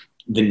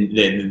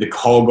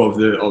cog of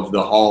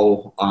the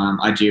whole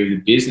idea of the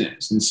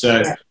business. And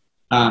so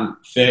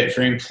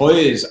for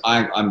employers,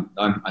 I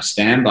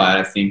stand by it.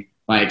 I think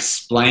by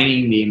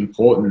explaining the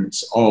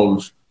importance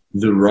of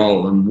the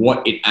role and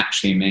what it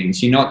actually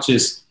means. You're not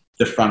just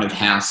the front of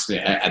house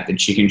at the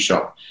chicken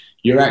shop.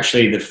 You're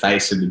actually the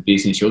face of the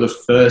business. You're the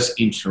first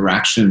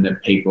interaction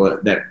that people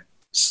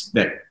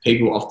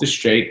off the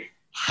street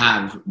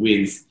have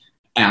with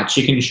our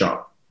chicken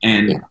shop.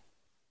 And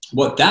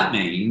what that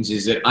means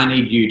is that I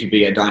need you to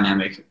be a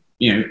dynamic,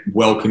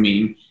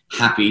 welcoming,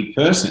 happy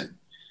person.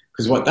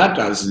 Because what that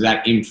does is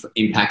that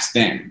impacts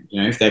them.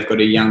 If they've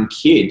got a young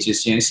kid,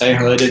 just say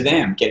hello to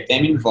them, get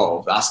them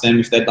involved, ask them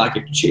if they'd like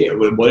a cheer,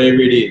 whatever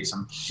it is.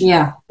 I'm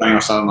going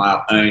off some of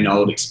my own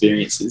old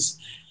experiences,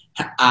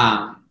 but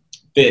I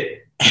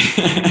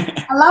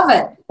love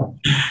it.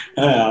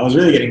 I was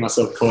really getting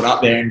myself caught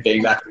up there and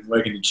being back and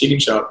working in the chicken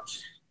shop.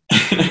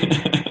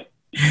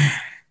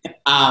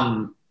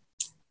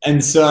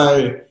 And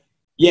so,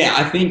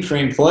 I think for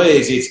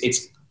employers,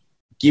 it's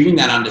giving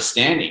that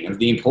understanding of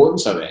the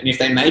importance of it. And if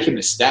they make a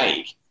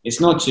mistake, it's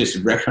not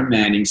just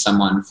reprimanding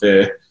someone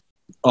for,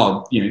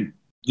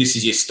 this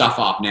is your stuff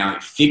up now,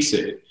 fix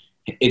it.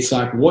 It's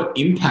like, what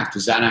impact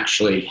does that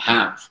actually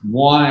have?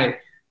 Why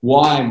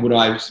have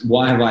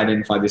I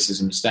identified this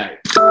as a mistake?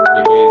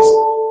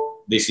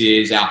 Because this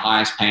is our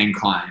highest paying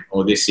client,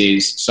 or this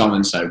is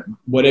so-and-so,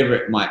 whatever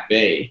it might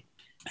be.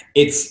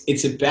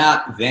 It's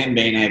about them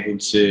being able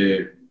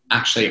to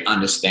actually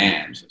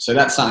understand. So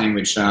that's something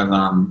which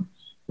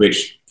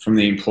which from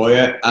the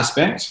employer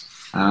aspect,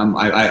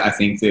 I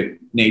think that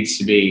needs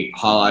to be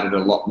highlighted a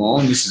lot more.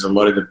 And this is a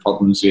lot of the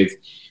problems with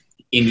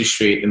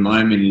industry at the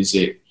moment, is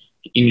that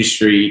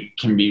industry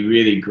can be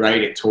really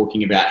great at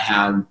talking about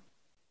how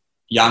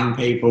young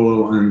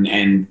people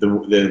and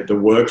the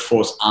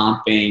workforce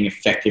aren't being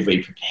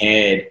effectively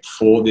prepared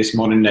for this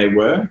modern day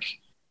work.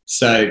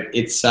 So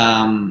it's,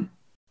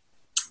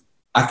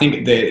 I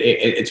think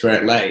that it's where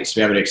it lays, to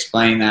be able to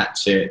explain that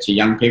to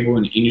young people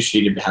in the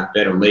industry, to have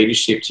better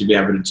leadership, to be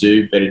able to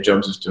do better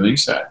jobs of doing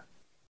so.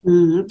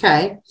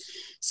 Okay.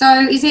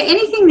 So is there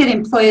anything that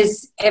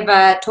employers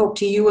ever talk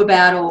to you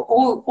about,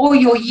 or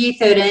your year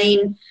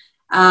 13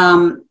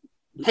 young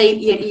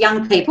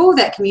people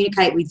that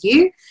communicate with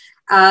you,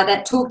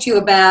 that talk to you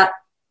about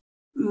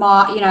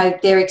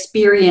their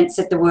experience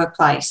at the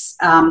workplace?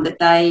 Is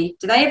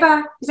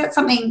that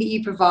something that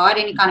you provide,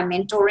 any kind of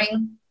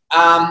mentoring?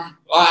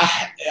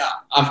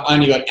 I've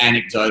only got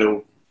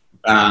anecdotal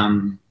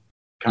kind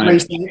of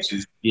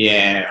experiences,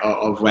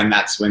 of when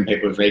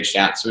people have reached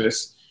out to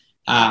us.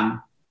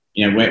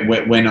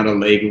 We're not a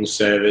legal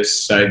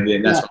service, so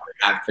that's why we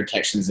have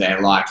protections there,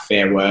 like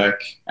Fair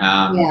Work,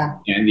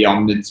 and the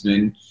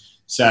Ombudsman.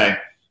 So,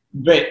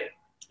 but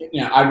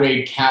I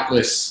read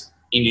countless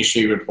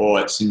industry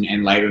reports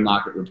and labour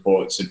market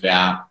reports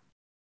about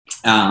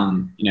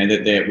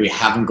that we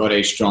haven't got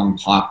a strong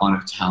pipeline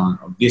of talent,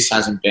 or this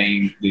hasn't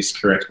been this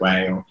correct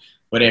way, or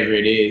whatever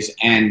it is.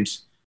 And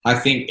I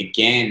think,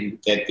 again,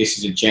 that this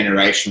is a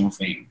generational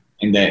thing,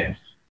 and that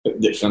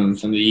from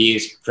the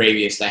years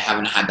previous, they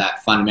haven't had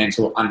that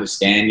fundamental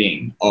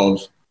understanding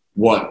of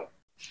what,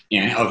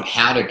 of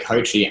how to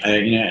coach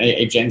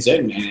a Gen Z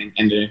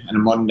and a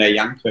modern day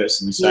young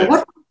person.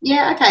 So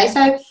okay.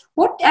 So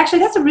actually,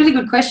 that's a really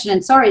good question.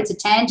 And sorry, it's a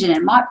tangent.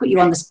 It might put you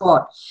on the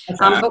spot.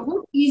 Okay. But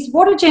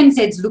what are Gen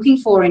Zs looking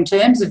for in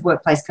terms of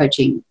workplace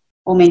coaching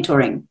or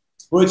mentoring?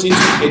 Well,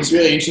 it's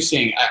really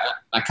interesting.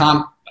 I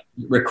can't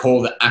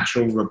recall the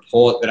actual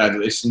report that I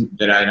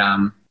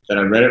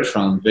read it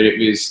from, but it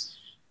was,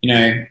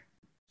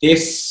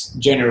 this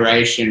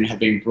generation have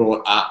been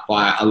brought up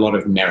by a lot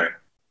of merit.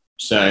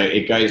 So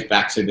it goes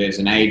back to, there's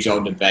an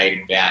age-old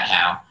debate about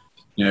how,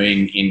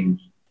 in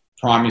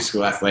primary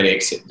school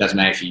athletics, it doesn't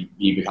matter if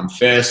you become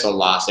first or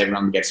last,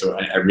 everyone gets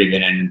a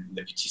ribbon and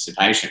the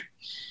participation.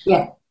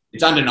 Yeah.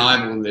 It's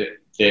undeniable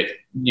that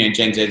Gen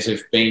Zs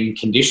have been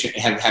conditioned,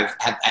 have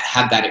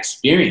had that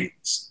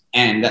experience,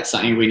 and that's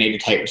something we need to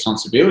take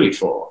responsibility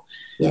for.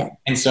 Yeah.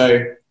 And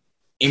so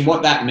in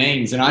what that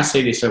means, and I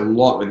see this a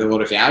lot with a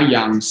lot of our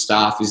young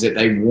staff, is that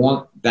they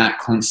want that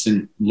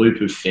constant loop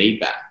of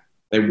feedback.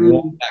 They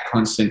want that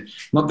constant,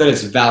 not that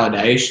it's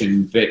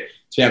validation, but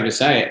to be able to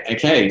say,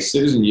 okay,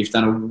 Susan, you've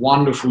done a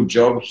wonderful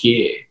job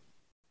here,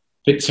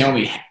 but tell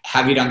me,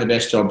 have you done the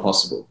best job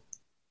possible?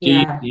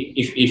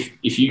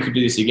 If you could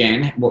do this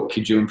again, what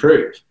could you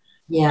improve?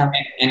 Yeah.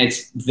 And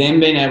it's them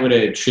being able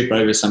to trip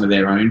over some of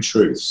their own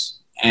truths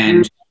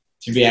and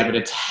to be able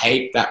to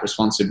take that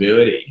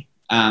responsibility.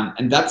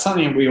 And that's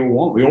something that we all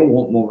want. We all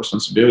want more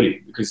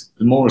responsibility, because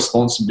the more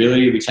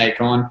responsibility we take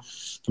on,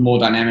 the more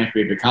dynamic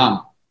we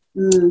become.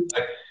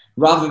 But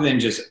rather than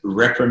just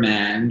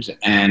reprimand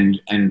and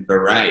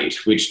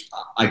berate, which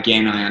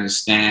again I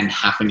understand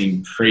happened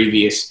in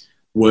previous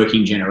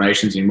working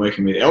generations in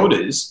working with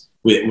elders,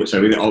 with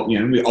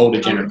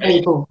older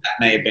generations, that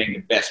may have been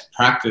the best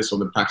practice or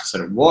the practice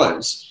that it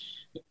was.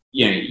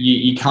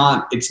 You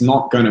can't. It's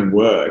not going to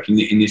work in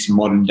this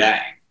modern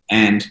day.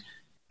 And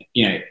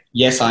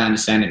yes, I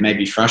understand it may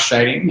be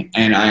frustrating,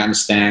 and I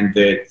understand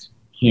that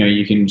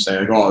you can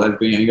say, oh,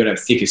 you got to have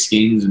thicker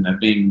skins and they've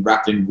been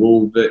wrapped in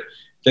wool, but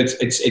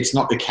it's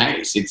not the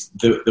case. It's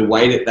the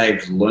way that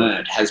they've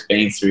learned has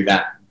been through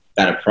that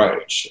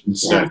approach. And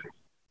so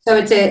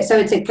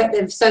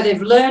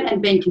they've learned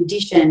and been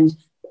conditioned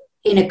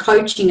in a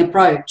coaching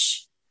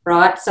approach,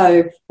 right?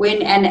 So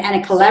and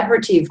a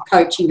collaborative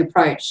coaching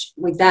approach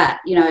with that,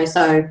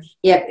 so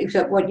yeah,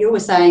 what you were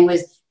saying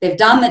was they've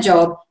done the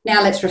job.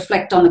 Now let's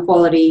reflect on the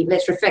quality.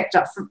 Let's reflect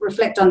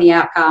on the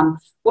outcome.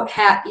 What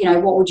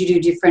would you do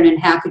different, and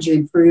how could you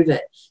improve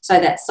it? So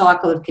that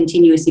cycle of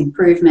continuous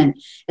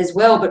improvement as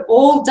well, but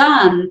all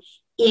done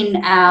in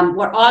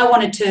what I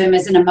want to term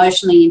as an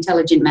emotionally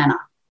intelligent manner.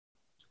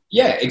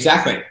 Yeah,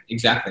 exactly.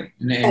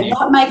 And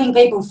not making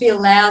people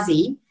feel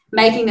lousy,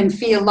 making them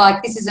feel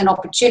like this is an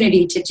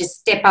opportunity to just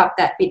step up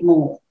that bit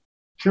more.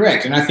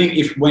 Correct. And I think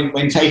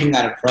when taking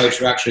that approach,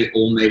 we're actually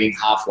all meeting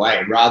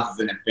halfway, rather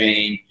than it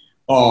being,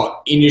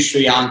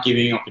 industry aren't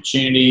giving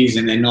opportunities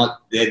and they're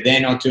not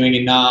doing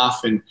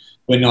enough, and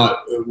we're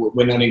not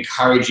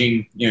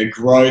encouraging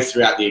growth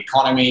throughout the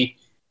economy.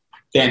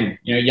 Then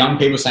young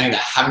people saying they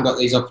haven't got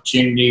these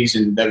opportunities,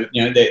 and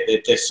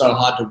they're so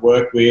hard to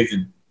work with,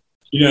 and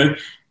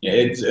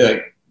it's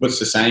what's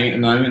the saying at the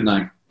moment,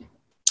 like,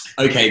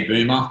 okay,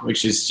 boomer,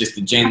 which is just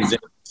the Gen Z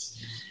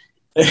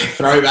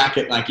throwback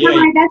at like, yeah.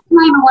 That's the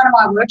name of one of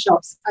my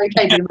workshops,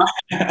 okay, boomer.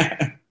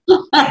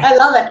 I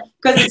love it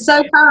because it's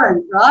so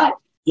current, right?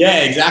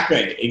 Yeah,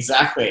 exactly.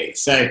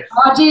 So,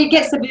 it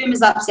gets the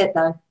boomers upset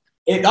though.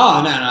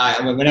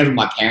 No. Whenever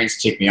my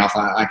parents tick me off,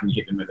 I can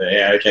hit them with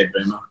a okay,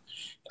 boomer.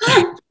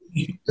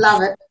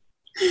 Love it.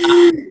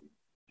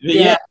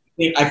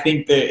 I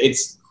think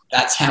that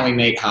that's how we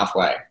meet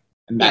halfway,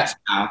 and that's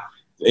how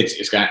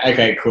it's going.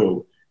 Okay,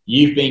 cool.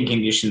 You've been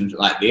conditioned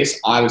like this.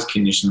 I was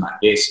conditioned like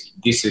this.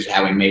 This is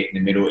how we meet in the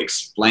middle,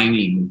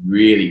 explaining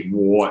really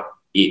what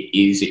it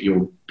is that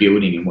you're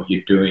building and what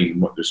you're doing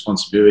and what the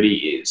responsibility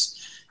is.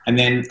 And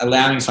then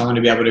allowing someone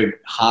to be able to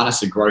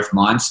harness a growth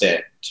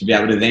mindset to be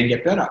able to then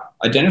get better.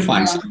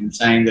 Identifying something and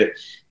saying that,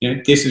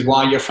 this is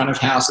why you're front of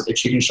house at the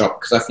chicken shop,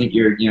 because I think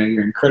you're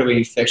incredibly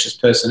infectious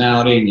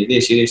personality and you're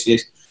this.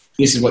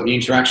 This is what the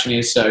interaction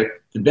is. So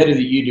the better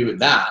that you do at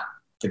that,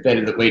 the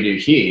better that we do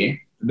here.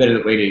 The better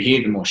that we do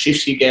here, the more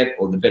shifts you get,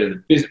 or the better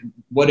the business,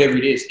 whatever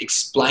it is,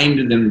 explain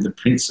to them the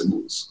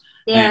principles.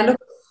 Yeah,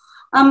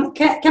 look,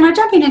 can I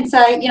jump in and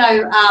say,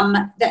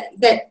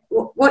 that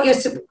what you're,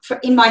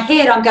 in my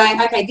head, I'm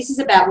going, okay, this is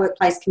about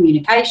workplace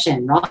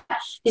communication, right?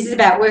 This is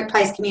about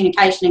workplace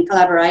communication and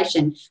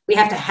collaboration. We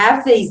have to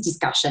have these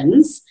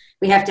discussions.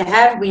 And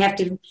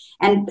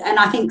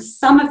I think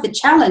some of the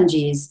challenge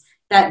is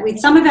that with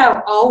some of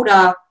our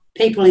older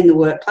people in the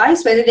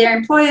workplace, whether they're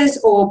employers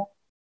or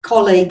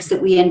colleagues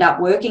that we end up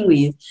working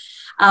with,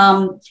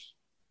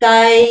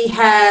 they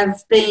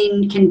have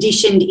been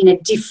conditioned in a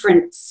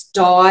different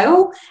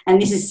style, and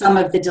this is some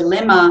of the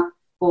dilemma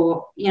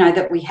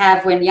that we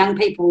have when young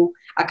people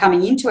are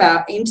coming into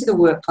the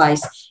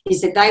workplace,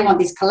 is that they want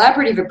this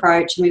collaborative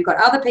approach, and we've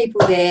got other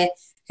people there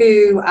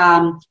who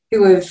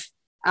have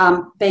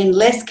been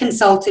less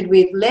consulted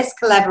with, less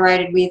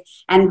collaborated with,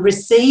 and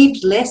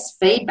received less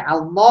feedback, a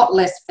lot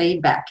less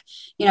feedback.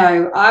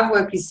 I've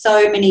worked with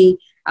so many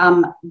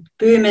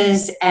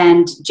boomers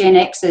and Gen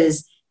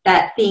Xers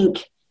that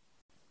think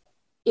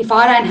if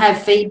I don't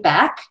have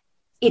feedback,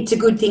 it's a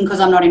good thing because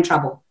I'm not in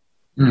trouble,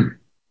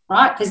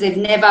 right? Because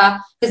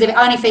the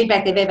only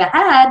feedback they've ever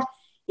had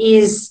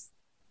is,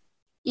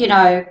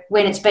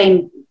 when it's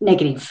been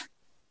negative.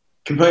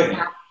 Completely.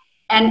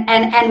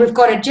 And we've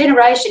got a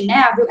generation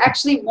now who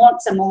actually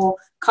wants a more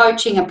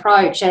coaching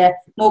approach, a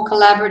more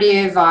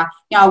collaborative,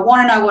 I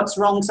want to know what's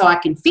wrong so I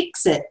can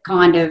fix it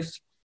kind of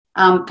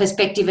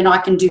perspective, and I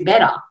can do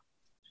better.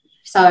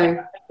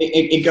 So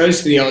it goes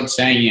to the old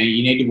saying,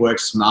 you need to work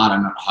smarter,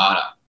 not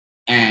harder.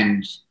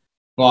 And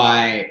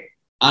by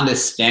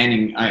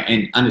understanding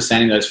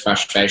those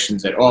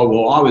frustrations that,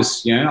 I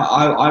was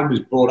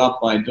brought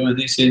up by doing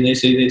this and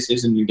this and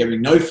this and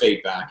giving no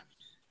feedback,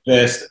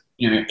 versus,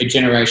 a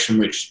generation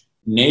which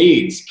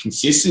needs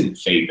consistent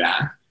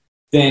feedback,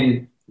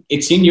 then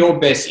it's in your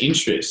best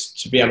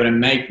interest to be able to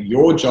make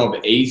your job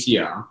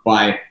easier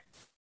by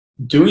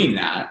doing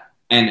that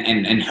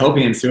and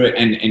helping them through it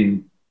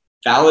and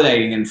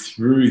validating them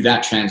through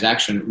that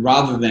transaction,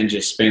 rather than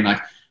just being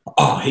like,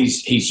 oh,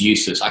 he's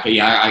useless. Like,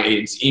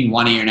 it's in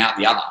one ear and out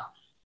the other.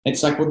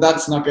 It's like, well,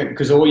 that's not good,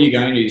 because all you're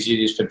going to do is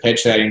you're just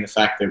perpetuating the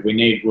fact that we're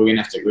going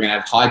to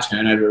have high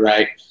turnover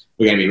rate.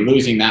 We're going to be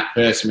losing that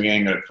person.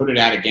 We're going to put it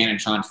out again and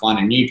try and find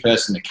a new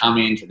person to come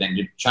in to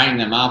then train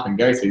them up and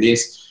go through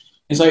this.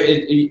 And so,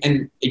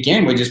 and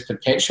again, we're just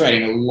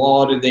perpetuating a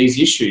lot of these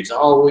issues.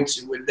 Oh,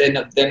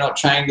 they're not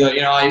trained.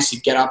 I used to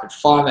get up at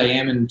 5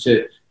 a.m. and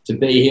to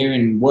be here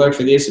and work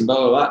for this and blah,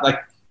 blah, blah. Like,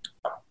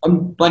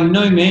 by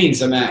no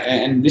means,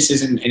 and this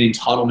isn't an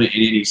entitlement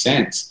in any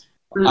sense.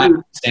 Mm-hmm. I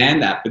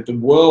understand that, but the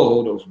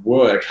world of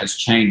work has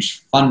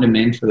changed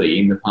fundamentally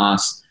in the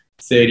past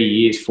 30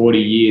 years, 40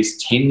 years,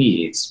 10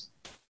 years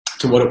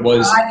to what it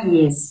was. 5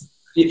 years.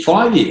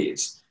 5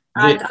 years.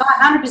 I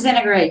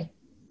 100% agree.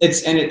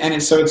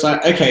 So it's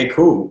like, okay,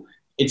 cool.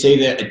 It's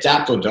either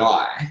adapt or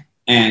die.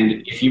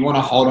 And if you want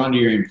to hold on to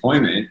your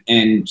employment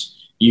and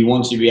you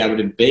want to be able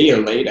to be a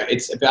leader,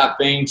 it's about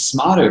being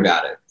smarter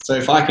about it. So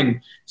if I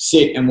can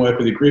sit and work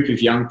with a group of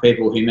young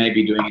people who may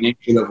be doing an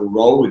entry-level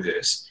role with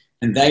this,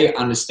 and they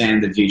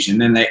understand the vision,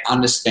 then they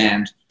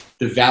understand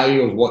the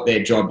value of what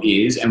their job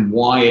is and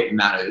why it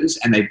matters,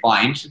 and they buy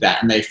into that,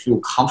 and they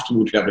feel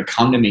comfortable to be able to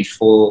come to me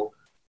or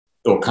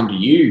come to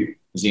you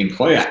as the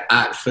employer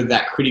for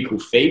that critical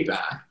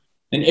feedback,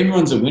 then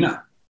everyone's a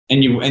winner.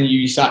 And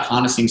you start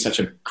harnessing such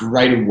a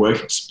greater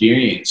work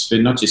experience for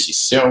not just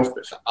yourself,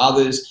 but for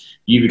others.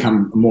 You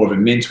become more of a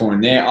mentor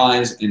in their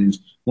eyes and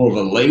more of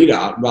a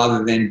leader,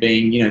 rather than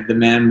being, the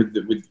man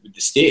with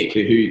the stick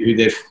who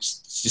they're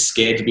just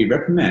scared to be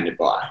reprimanded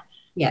by.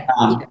 Yeah.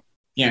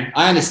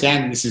 I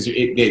understand this is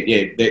a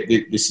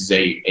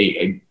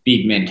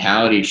big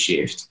mentality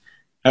shift.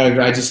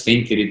 However, I just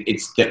think that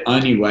it's the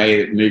only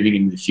way that moving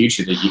into the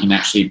future that you can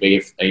actually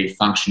be a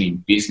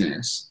functioning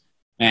business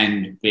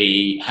and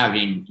be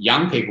having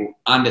young people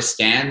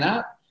understand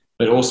that,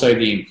 but also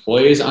the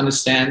employers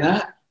understand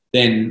that.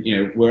 Then,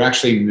 we're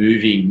actually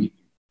moving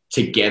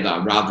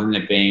together rather than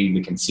it being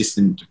the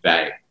consistent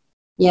debate.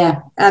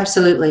 Yeah,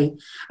 absolutely.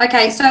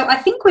 Okay, so I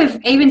think we've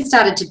even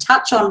started to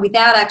touch on,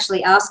 without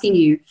actually asking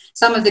you,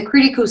 some of the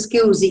critical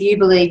skills that you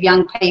believe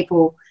young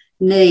people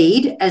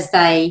need as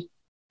they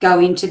go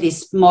into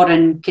this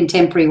modern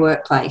contemporary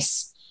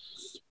workplace.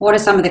 What are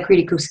some of the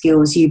critical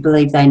skills you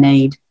believe they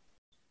need?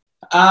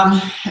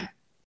 The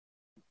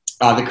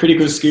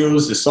critical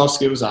skills, the soft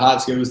skills, the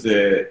hard skills,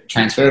 the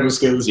transferable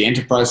skills, the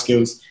enterprise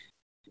skills.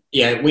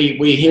 Yeah,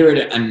 we hear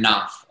it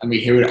enough, and we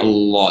hear it a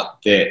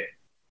lot, that,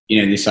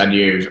 this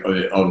idea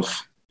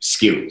of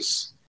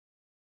skills.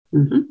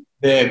 Mm-hmm.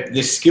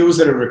 The skills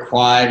that are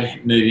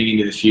required moving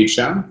into the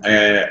future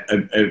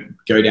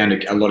go down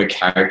to a lot of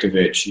character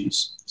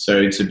virtues.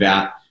 So it's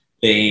about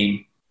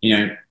being,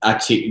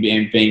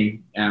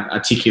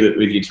 articulate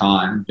with your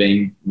time,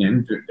 being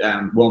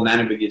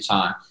well-mannered with your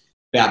time,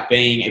 about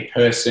being a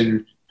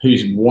person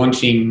who's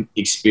wanting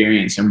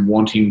experience and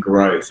wanting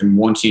growth and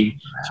wanting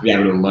to be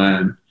able to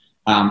learn.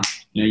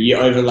 You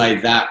overlay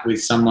that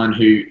with someone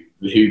who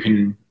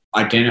can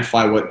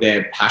identify what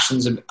their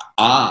passions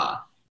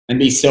are and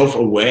be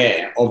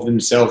self-aware of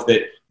themselves,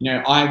 that,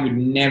 I would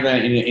never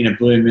in a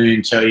blue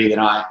moon tell you that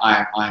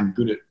I'm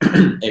good at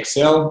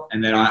Excel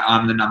and that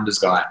I'm the numbers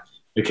guy,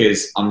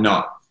 because I'm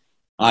not.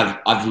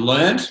 I've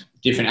learned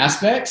different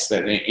aspects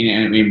that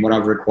in what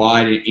I've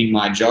required in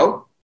my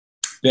job,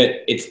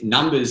 but it's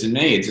numbers and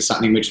me. It's just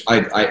something which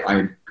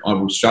I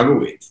will struggle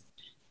with.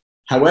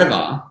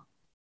 However,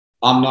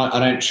 I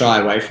don't shy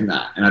away from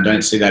that, and I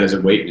don't see that as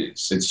a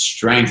weakness. It's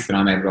strength that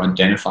I'm able to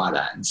identify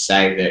that and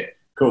say that,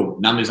 cool,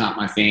 numbers aren't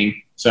my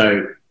thing.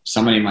 So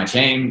someone in my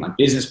team, my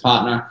business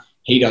partner,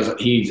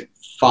 he's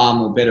far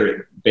more better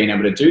at being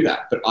able to do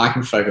that, but I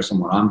can focus on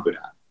what I'm good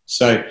at.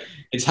 So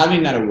it's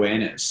having that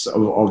awareness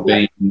of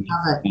being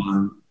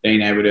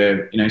able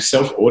to,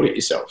 self-audit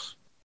yourself.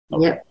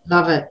 Yep,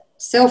 love it.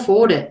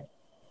 Self-audit.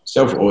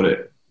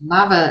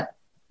 Love it.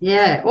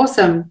 Yeah,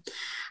 awesome.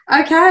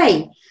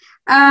 Okay.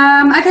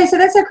 So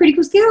that's our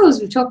critical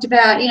skills. We've talked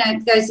about,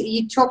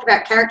 you talked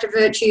about character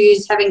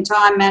virtues, having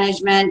time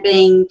management,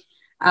 being,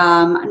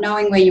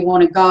 knowing where you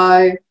want to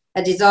go,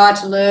 a desire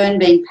to learn,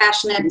 being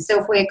passionate and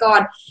self-aware.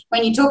 God,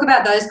 when you talk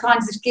about those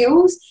kinds of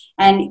skills,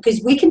 and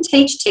because we can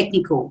teach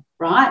technical,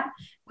 right?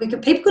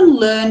 People can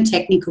learn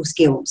technical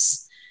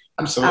skills.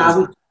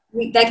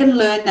 Absolutely. They can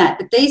learn that,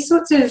 but these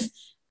sorts of,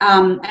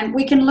 and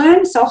we can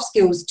learn soft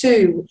skills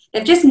too.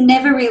 They've just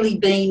never really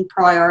been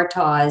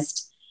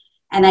prioritised,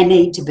 and they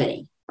need to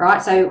be,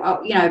 right? So,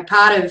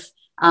 part of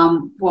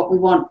what we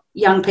want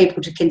young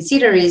people to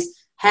consider is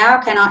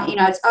how can I,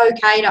 it's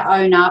okay to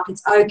own up.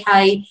 It's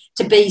okay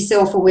to be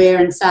self-aware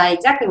and say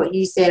exactly what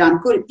you said. I'm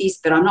good at this,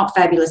 but I'm not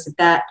fabulous at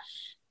that.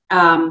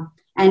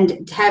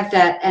 And have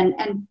that,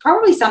 and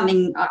probably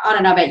something, I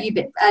don't know about you,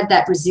 but add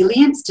that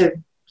resilience to,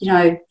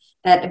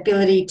 that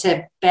ability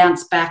to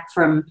bounce back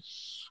from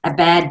a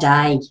bad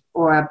day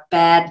or a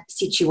bad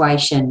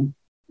situation.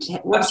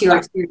 What's your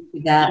experience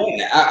with that?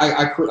 Yeah,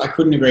 I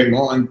couldn't agree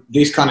more. And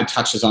this kind of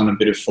touches on a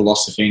bit of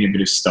philosophy and a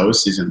bit of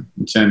stoicism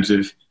in terms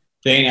of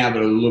being able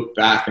to look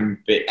back and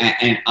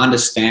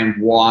understand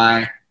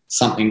what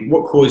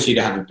caused you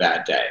to have a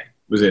bad day.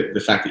 Was it the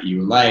fact that you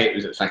were late?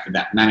 Was it the fact that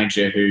that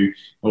manager who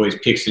always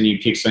picks on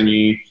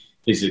you?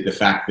 Is it the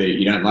fact that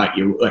you don't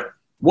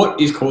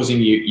what is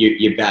causing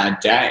your bad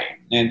day?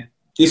 And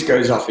this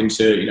goes off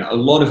into, a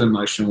lot of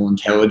emotional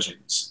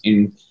intelligence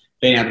in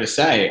being able to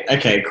say,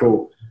 okay,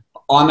 cool.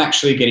 I'm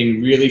actually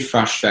getting really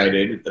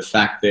frustrated at the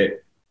fact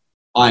that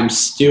I'm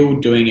still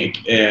doing,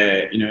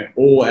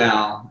 all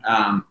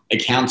our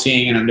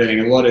accounting, and I'm doing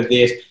a lot of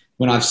this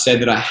when I've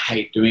said that I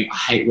hate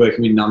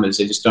working with numbers.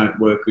 They just don't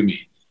work with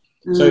me.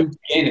 So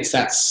again, it's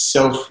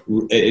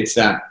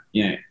that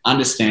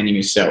understanding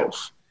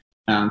yourself,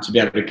 to be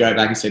able to go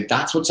back and say,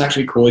 that's what's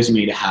actually causing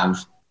me to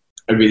have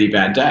a really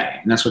bad day.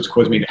 And that's what's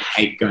causing me to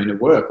hate going to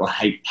work or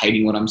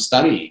hating what I'm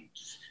studying.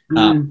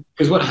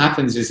 Because what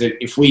happens is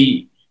that if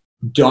we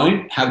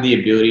don't have the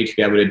ability to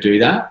be able to do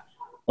that,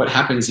 what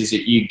happens is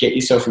that you get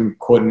yourself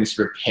caught in this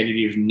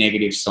repetitive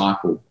negative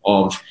cycle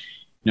of,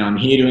 I'm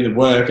here doing the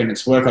work and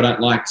it's work I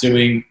don't like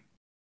doing.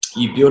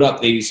 You build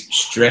up these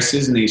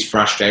stresses and these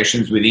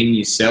frustrations within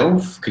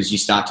yourself because you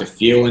start to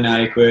feel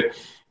inadequate.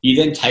 You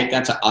then take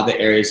that to other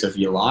areas of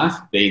your life,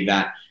 be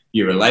that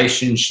your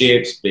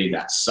relationships, be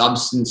that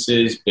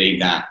substances, be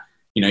that,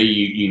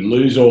 you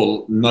lose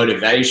all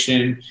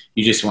motivation.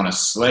 You just want to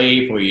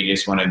sleep, or you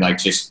just want to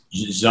just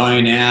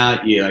zone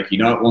out. You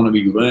don't want to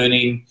be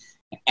learning.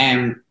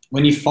 And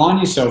when you find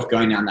yourself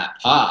going down that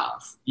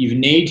path, you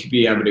need to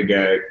be able to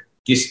go,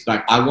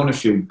 I want to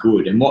feel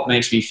good. And what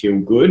makes me feel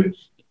good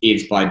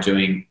is by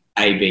doing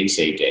A, B,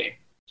 C, D.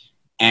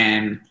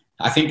 And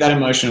I think that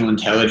emotional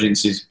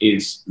intelligence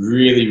is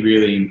really,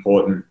 really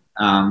important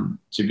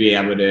to be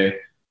able to,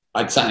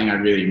 it's something I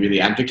really,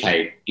 really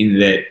advocate in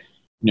that,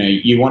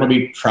 you want to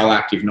be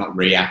proactive, not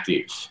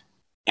reactive.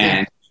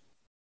 And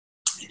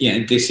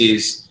this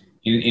is,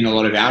 in a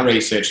lot of our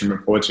research and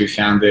reports, we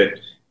found that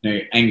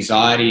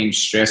anxiety and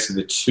stress are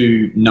the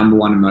two number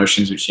one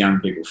emotions which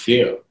young people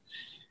feel.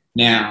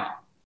 Now,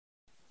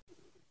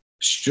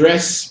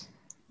 stress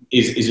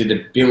is a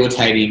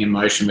debilitating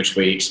emotion which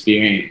we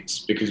experience,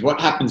 because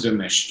what happens when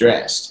we're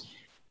stressed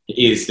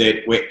is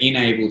that we're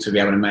unable to be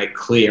able to make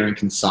clear and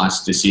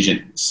concise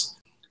decisions.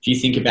 If you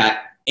think about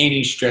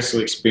any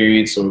stressful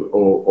experience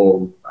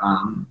or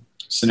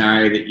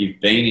scenario that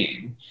you've been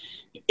in,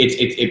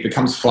 it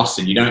becomes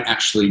flustered. You don't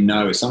actually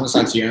know. If someone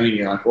starts yelling,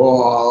 you're like,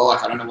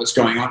 I don't know what's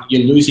going on.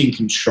 You're losing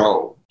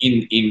control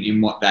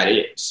in what that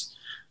is.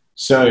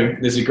 So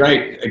there's a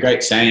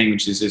great saying,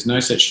 which is there's no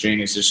such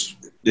thing as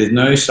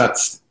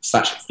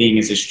such thing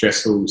as a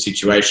stressful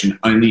situation,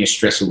 only a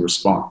stressful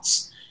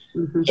response.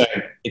 Mm-hmm. So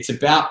it's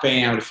about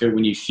being able to feel,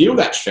 when you feel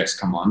that stress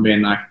come on,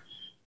 being like,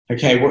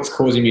 okay, what's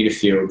causing me to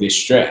feel this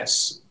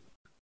stress?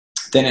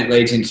 Then it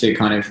leads into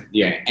kind of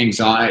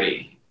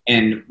anxiety.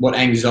 And what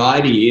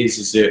anxiety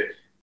is that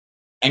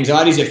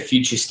anxiety is a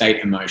future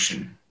state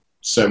emotion.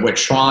 So we're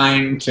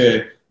trying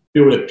to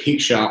build a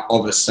picture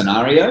of a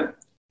scenario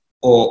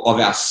or of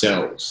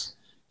ourselves.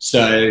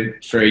 So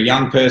for a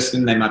young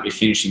person, they might be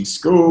finishing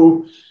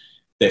school,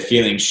 they're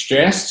feeling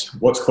stressed.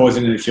 What's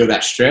causing them to feel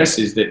that stress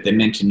is that they're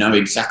meant to know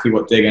exactly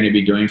what they're going to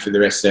be doing for the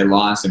rest of their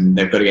lives, and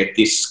they've got to get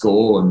this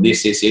score and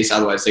this,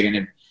 otherwise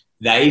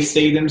they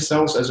see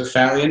themselves as a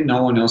failure.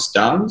 No one else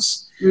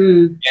does.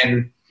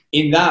 And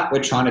in that,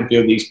 we're trying to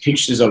build these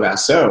pictures of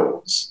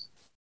ourselves.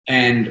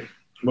 And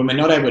when we're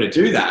not able to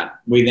do that,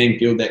 we then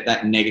build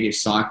that negative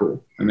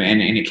cycle. And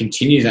it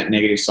continues that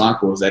negative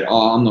cycle of that,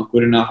 I'm not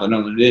good enough, I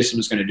don't want to do this, I'm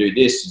just going to do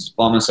this, just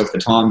buy myself the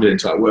time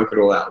until I work it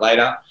all out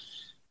later.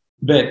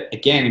 But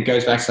again, it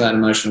goes back to that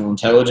emotional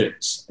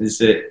intelligence, is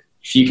that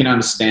if you can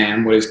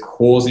understand what is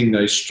causing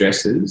those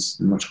stresses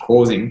and what's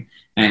causing,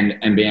 and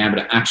being able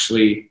to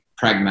actually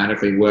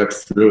pragmatically work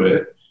through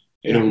it,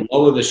 it'll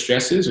lower the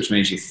stresses, which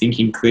means you're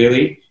thinking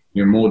clearly,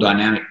 you're a more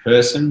dynamic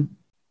person,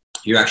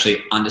 you're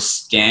actually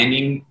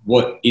understanding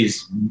what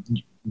is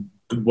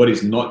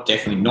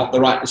definitely not the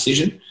right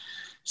decision,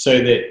 so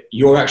that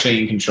you're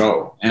actually in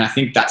control. And I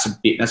think that's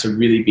a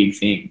really big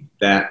thing,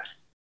 that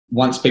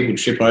once people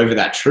trip over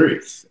that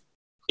truth,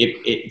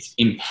 it's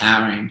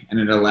empowering, and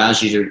it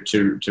allows you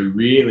to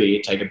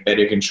really take a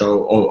better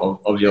control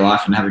of your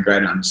life and have a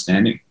greater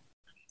understanding.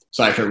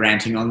 Sorry for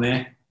ranting on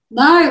there.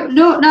 No,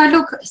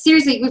 look,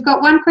 seriously, we've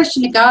got one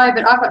question to go,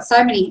 but I've got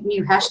so many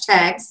new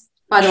hashtags,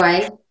 by the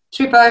way.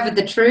 Trip over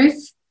the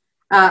truth,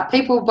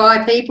 people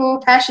by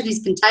people, passion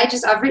is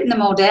contagious. I've written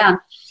them all down.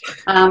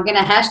 I'm going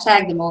to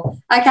hashtag them all.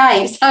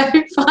 Okay, so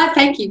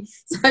thank you.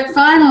 So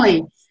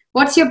finally,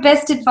 what's your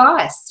best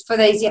advice for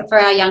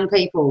our young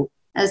people?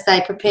 as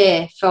they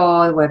prepare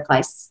for the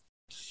workplace?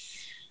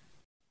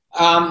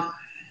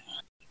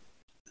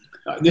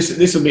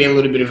 This will be a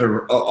little bit of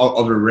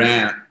a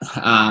rant,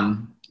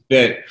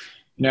 but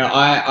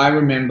I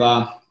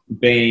remember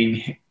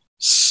being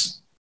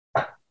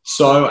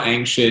so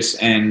anxious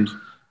and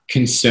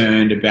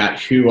concerned about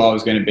who I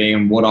was going to be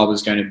and what I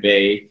was going to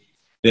be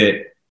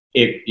that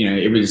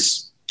it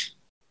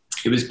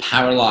was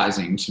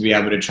paralyzing to be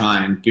able to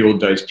try and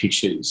build those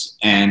pictures.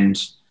 And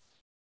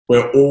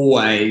we're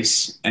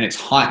always, and it's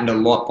heightened a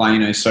lot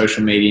by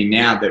social media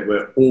now, that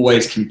we're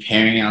always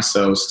comparing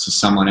ourselves to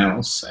someone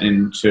else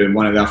and to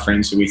one of our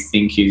friends who we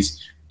think is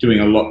doing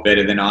a lot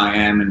better than I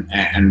am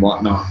and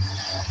whatnot.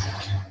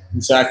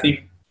 And so I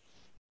think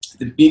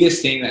the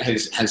biggest thing that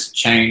has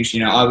changed,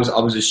 I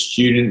was a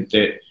student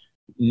that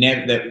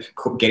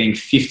getting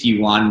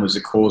 51 was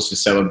a cause for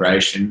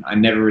celebration. I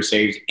never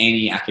received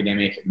any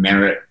academic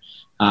merit.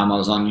 I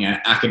was on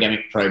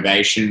academic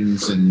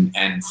probations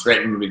and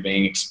threatened with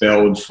being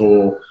expelled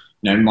for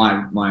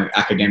my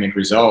academic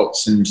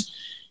results. And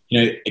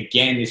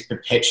again, this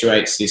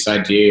perpetuates this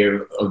idea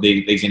of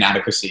these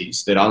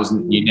inadequacies, that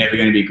you're never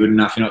going to be good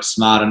enough, you're not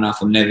smart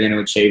enough, I'm never going to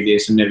achieve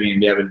this, I'm never going to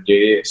be able to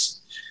do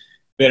this.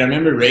 But I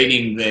remember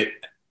reading that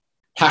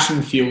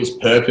passion fuels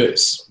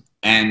purpose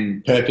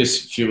and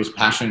purpose fuels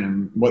passion.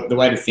 And the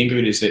way to think of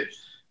it is that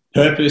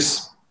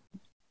purpose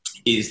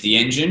is the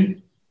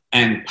engine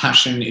and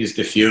passion is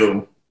the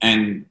fuel.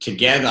 And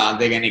together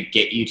they're going to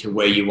get you to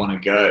where you want to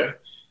go.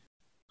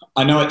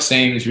 I know it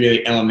seems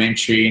really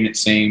elementary and it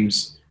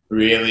seems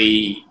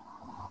really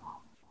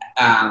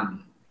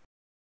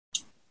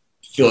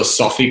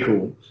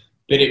philosophical,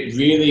 but it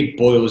really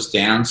boils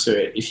down to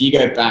it. If you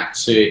go back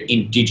to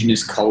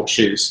Indigenous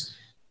cultures,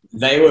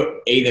 they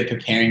were either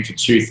preparing for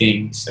two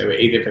things. They were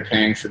either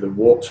preparing for a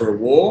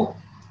war,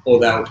 or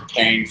they were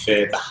preparing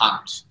for the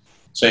hunt.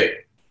 So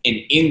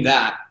in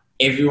that,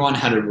 everyone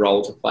had a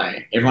role to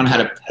play. Everyone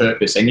had a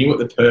purpose. They knew what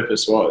the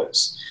purpose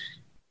was.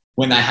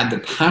 When they had the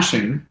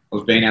passion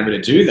of being able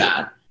to do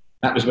that,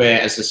 that was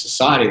where, as a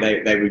society,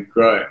 they would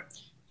grow.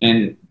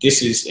 And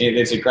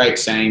there's a great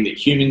saying that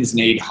humans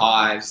need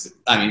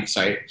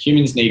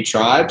humans need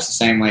tribes the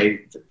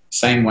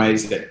same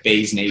ways that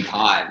bees need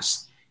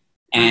hives.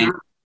 And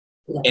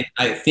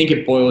I think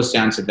it boils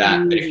down to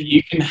that. But if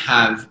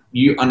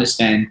you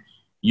understand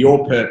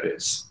your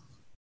purpose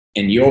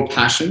and your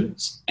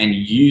passions and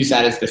use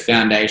that as the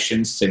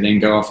foundations to then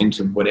go off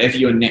into whatever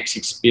your next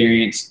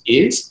experience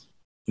is,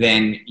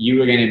 then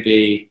you are going to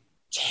be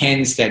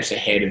 10 steps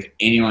ahead of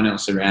anyone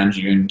else around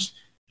you. And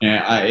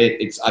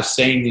I've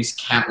seen this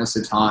countless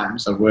of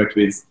times. I've worked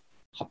with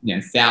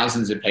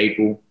thousands of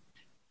people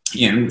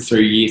through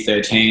year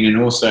 13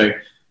 and also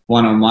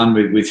one-on-one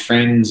with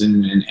friends,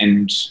 and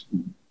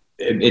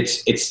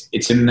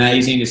it's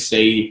amazing to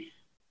see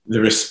the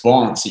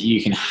response that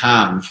you can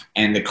have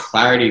and the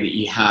clarity that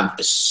you have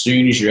as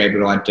soon as you're able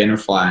to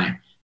identify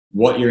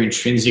what you're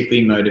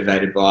intrinsically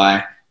motivated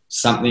by,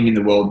 something in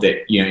the world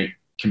that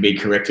can be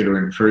corrected or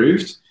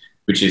improved,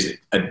 which is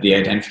the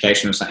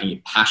identification of something you're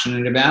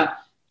passionate about,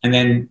 and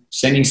then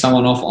sending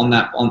someone off on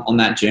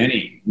that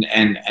journey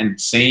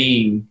and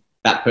seeing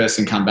that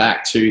person come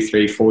back 2,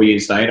 3, 4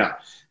 years later.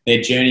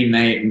 Their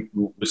journey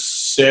was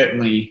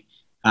certainly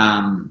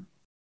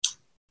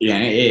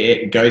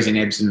it goes in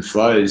ebbs and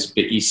flows,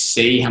 but you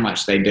see how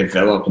much they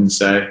develop. And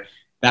so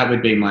that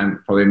would be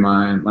probably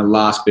my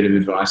last bit of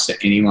advice to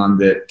anyone,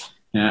 that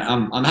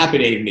I'm happy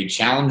to even be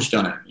challenged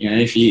on it.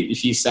 If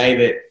you say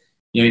that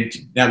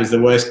that was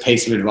the worst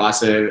piece of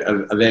advice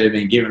I've ever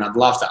been given, I'd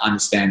love to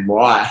understand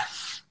why,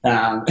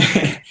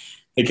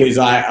 because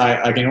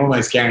I can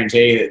almost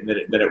guarantee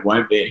that it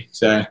won't be.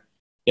 So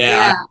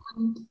yeah.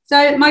 So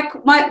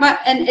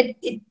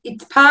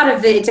it's part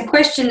of it's a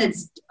question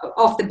that's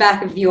off the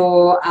back of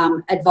your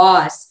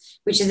advice,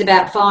 which is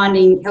about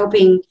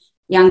helping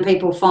young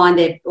people find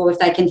if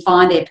they can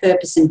find their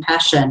purpose and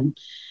passion,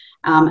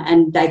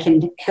 and they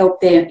can help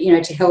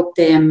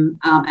them,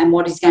 and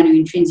what is going to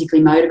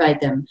intrinsically motivate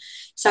them.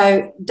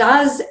 So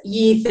does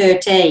year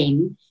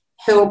 13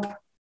 help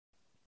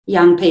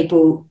young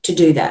people to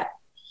do that?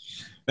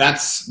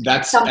 That's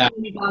something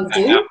you guys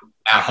do?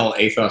 Our whole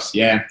ethos,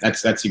 yeah,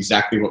 that's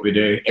exactly what we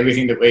do.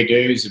 Everything that we do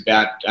is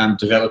about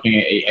developing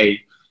a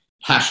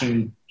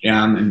passion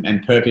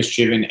and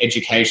purpose-driven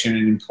education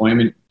and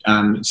employment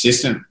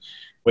system.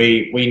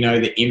 We know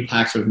the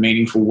impact of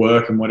meaningful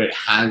work and what it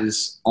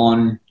has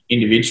on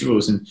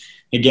individuals. And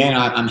again,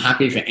 I'm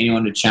happy for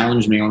anyone to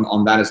challenge me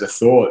on that as a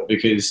thought,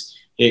 because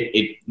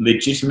it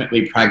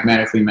legitimately,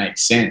 pragmatically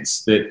makes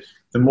sense that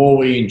the more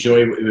we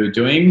enjoy what we're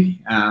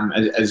doing,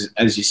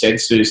 as you said,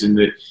 Susan,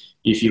 that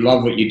if you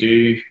love what you do,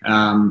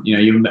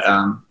 you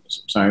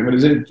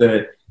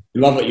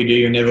love what you do,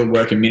 you'll never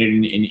work a minute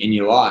in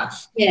your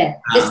life. Yeah,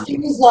 this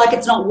feels like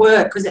it's not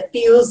work because it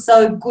feels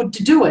so good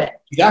to do it.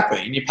 Exactly,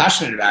 and you're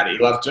passionate about it. You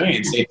love doing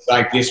it. It's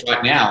like this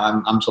right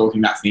now. I'm talking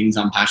about things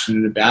I'm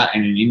passionate about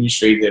and an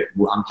industry that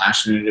I'm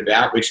passionate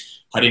about,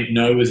 which I didn't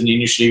know was an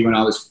industry when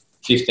I was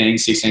 15,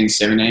 16,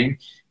 17.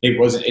 It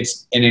wasn't.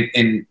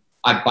 And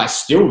I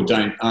still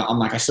don't. I'm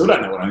like, I still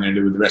don't know what I'm going to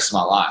do with the rest of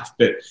my life.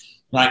 But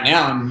right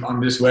now,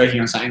 I'm just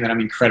working on something that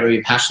I'm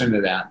incredibly passionate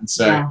about. And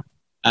so,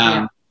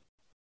 so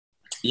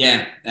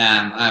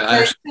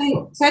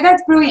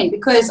that's brilliant,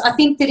 because I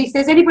think that if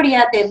there's anybody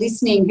out there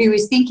listening who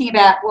is thinking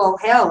about, well,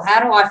 hell, how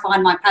do I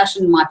find my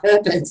passion, my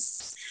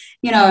purpose?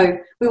 We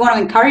want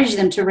to encourage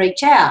them to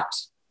reach out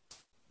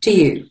to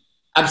you.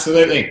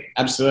 Absolutely.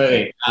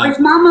 If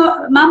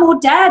mum or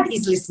dad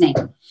is listening,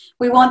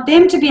 we want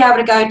them to be able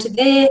to go to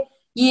their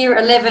year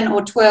 11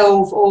 or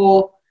 12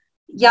 or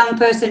young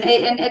person.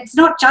 And it's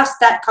not just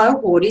that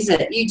cohort, is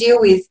it? You deal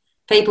with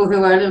people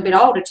who are a little bit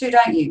older too,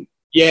 don't you?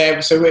 Yeah,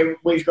 so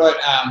we've got,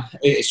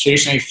 it's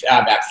traditionally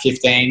about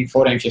 14,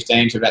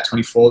 15 to about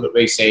 24 that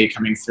we see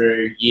coming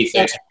through year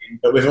 13. Yeah.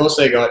 But we've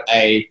also got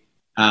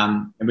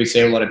we see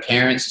a lot of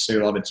parents, we see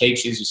a lot of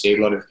teachers, we see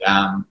a lot of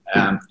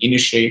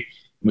industry,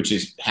 which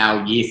is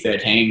how year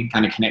 13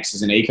 kind of connects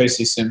as an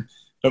ecosystem.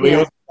 But we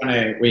also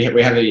we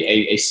have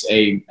a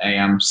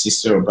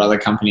sister or brother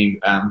company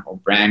or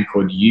brand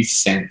called Youth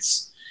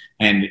Sense,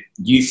 and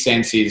Youth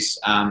Sense is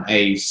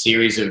a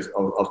series of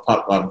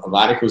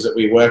articles that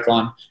we work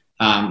on,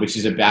 which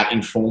is about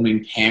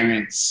informing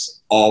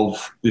parents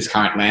of this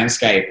current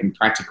landscape and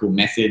practical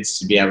methods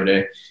to be able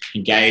to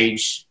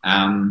engage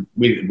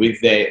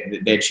with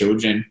their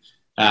children.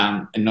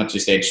 And not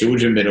just their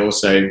children, but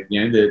also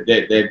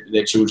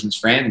their children's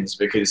friends,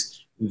 because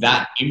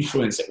that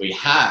influence that we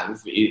have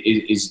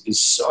is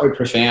so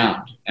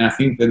profound. And I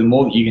think that the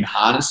more that you can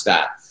harness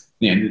that,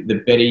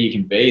 the better you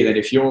can be. That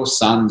if your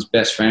son's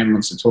best friend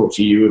wants to talk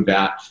to you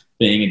about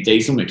being a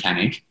diesel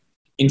mechanic,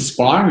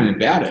 inspire him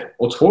about it,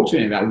 or talk to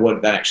him about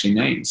what that actually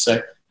means.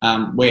 So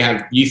we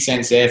have Youth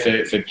Sense there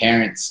for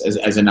parents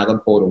as another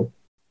portal.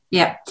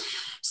 Yeah.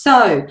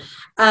 So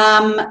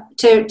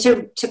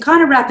to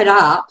kind of wrap it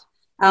up.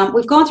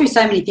 We've gone through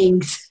so many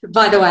things,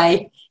 by the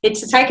way.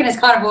 It's taken us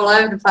kind of all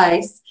over the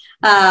place.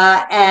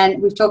 And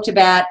we've talked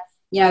about,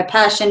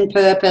 passion,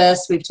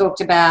 purpose. We've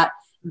talked about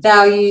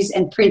values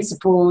and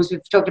principles.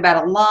 We've talked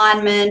about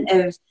alignment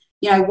of,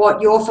 what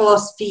your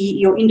philosophy,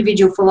 your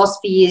individual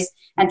philosophy is,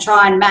 and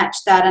try and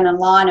match that and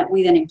align it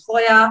with an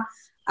employer.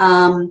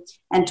 And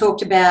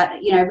talked about,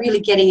 really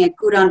getting a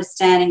good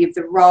understanding of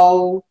the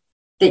role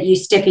that you're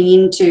stepping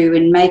into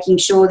and making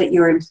sure that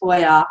your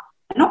employer,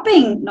 and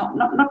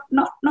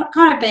not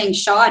kind of being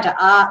shy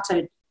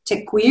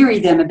to query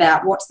them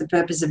about what's the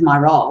purpose of my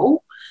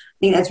role. I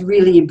think that's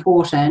really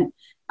important.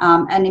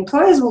 And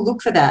employers will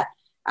look for that.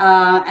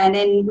 And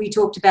then we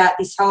talked about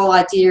this whole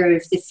idea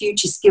of the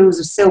future skills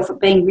of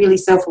being really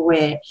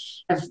self-aware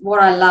of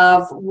what I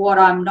love, what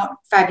I'm not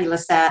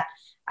fabulous at,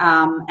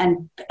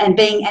 and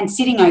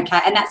sitting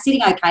okay. And that's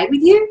sitting okay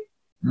with you.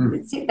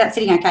 That's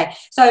sitting okay.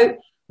 So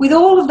with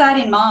all of that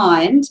in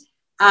mind,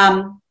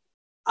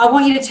 I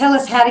want you to tell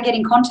us how to get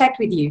in contact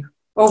with you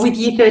or with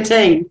Year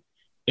 13.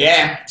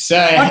 Yeah, so...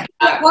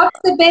 What's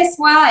the best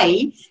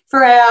way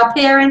for our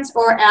parents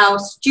or our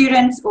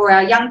students or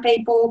our young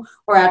people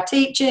or our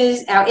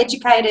teachers, our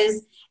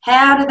educators,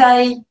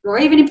 or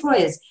even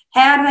employers,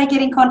 how do they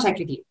get in contact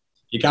with you?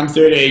 You come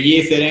through to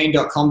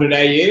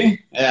year13.com.au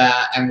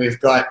and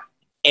we've got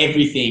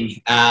everything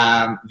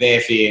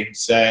there for you.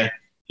 So...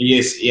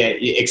 you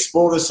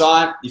explore the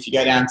site. If you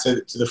go down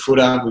to the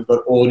footer, we've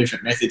got all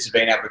different methods of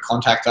being able to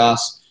contact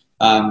us.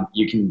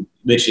 You can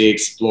literally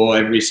explore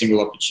every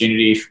single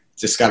opportunity,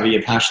 discover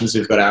your passions.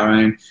 We've got our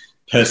own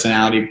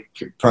personality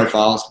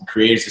profiles,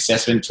 careers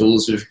assessment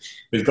tools.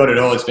 We've got it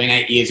all. It's been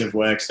 8 years of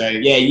work. So,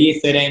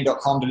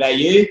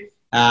 year13.com.au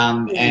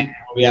and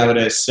we'll be able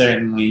to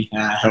certainly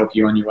help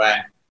you on your way.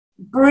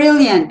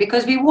 Brilliant,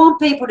 because we want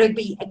people to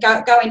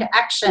go into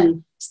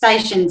action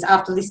stations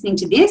after listening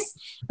to this.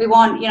 We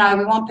want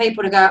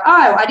people to go,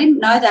 oh, I didn't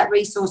know that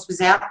resource was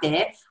out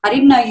there. I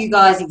didn't know you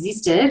guys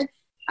existed.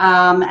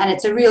 And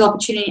it's a real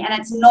opportunity. And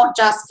it's not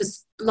just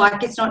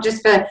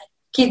for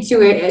kids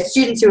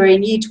students who are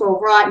in year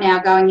 12 right now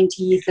going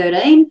into year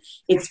 13.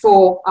 It's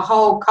for a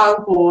whole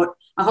cohort,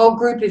 a whole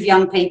group of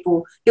young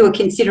people who are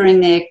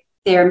considering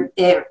their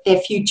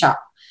future.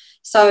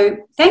 So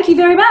thank you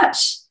very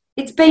much.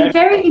 It's been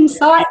very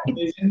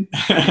insightful.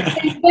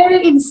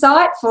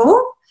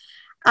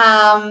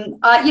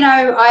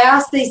 I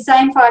asked these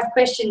same 5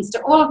 questions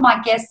to all of my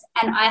guests,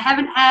 and I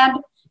haven't had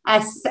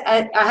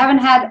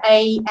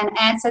an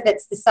answer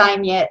that's the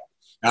same yet.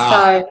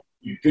 So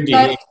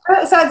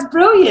it's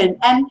brilliant,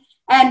 and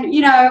as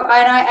you know,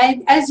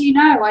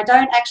 I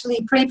don't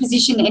actually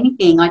pre-position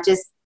anything. I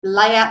just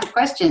lay out the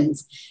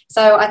questions.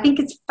 So I think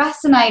it's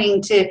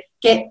fascinating to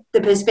get the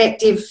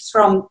perspectives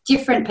from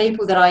different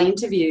people that I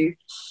interview,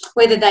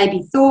 whether they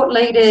be thought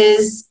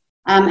leaders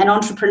and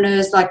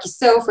entrepreneurs like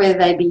yourself, whether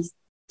they be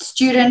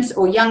students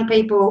or young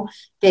people,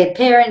 their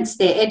parents,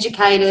 their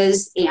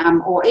educators,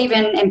 or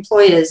even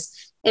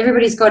employers,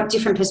 everybody's got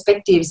different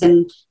perspectives,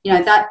 and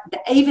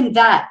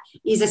that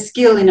is a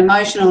skill in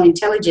emotional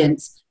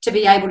intelligence, to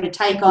be able to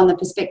take on the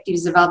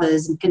perspectives of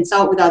others and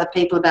consult with other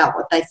people about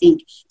what they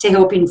think to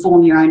help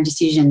inform your own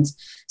decisions.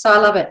 So I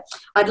love it.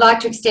 I'd like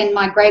to extend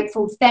my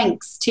grateful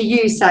thanks to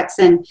you,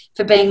 Saxon,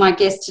 for being my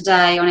guest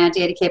today on our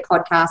Dare to Care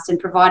podcast and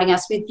providing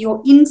us with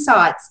your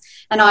insights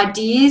and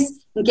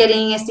ideas and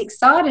getting us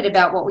excited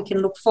about what we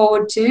can look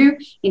forward to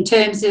in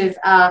terms of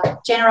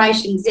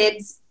Generation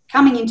Z's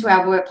coming into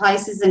our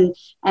workplaces and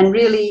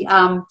really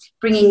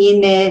bringing in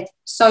their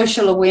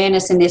social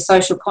awareness and their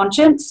social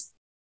conscience.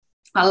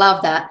 I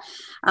love that.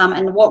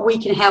 And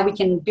how we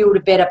can build a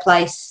better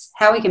place,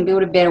 how we can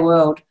build a better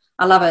world.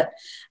 I love it.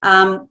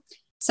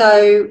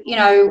 So,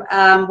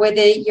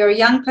 whether you're a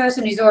young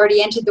person who's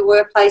already entered the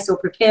workplace or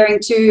preparing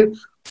to,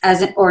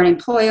 or an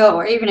employer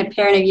or even a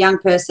parent of a young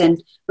person,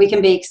 we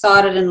can be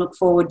excited and look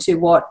forward to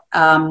what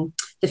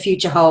the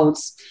future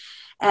holds.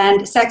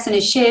 And Saxon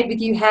has shared with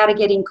you how to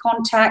get in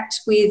contact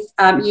with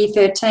Year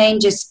 13.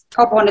 Just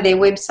pop onto their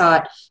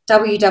website,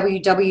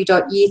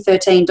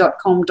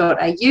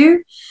 www.year13.com.au.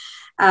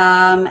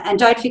 And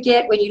don't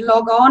forget, when you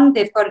log on,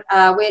 they've got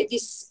where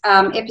this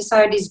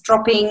episode is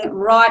dropping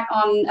right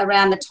on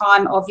around the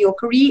time of your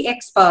Career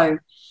Expo,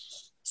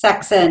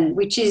 Saxon,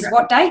 which is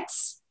what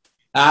dates?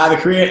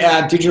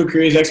 The Digital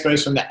Careers Expo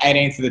is from the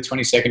 18th to the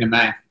 22nd of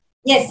May.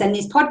 Yes, and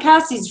this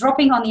podcast is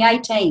dropping on the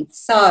 18th.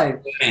 So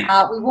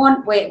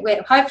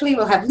hopefully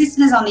we'll have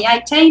listeners on the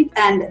 18th,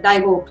 and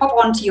they will pop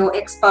onto your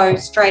expo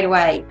straight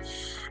away.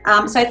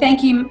 So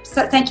thank you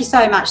so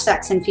much,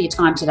 Saxon, for your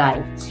time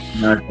today.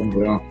 No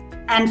problem at all.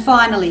 And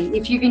finally,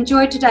 if you've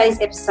enjoyed today's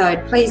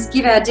episode, please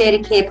give our Dare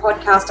to Care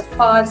podcast a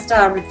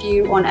 5-star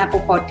review on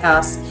Apple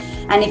Podcasts.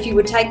 And if you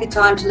would take the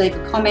time to leave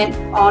a comment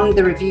on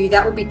the review,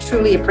 that would be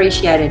truly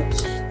appreciated.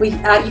 You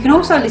can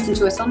also listen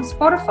to us on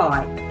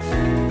Spotify.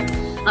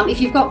 If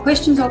you've got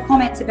questions or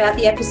comments about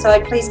the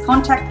episode, please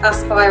contact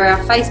us via our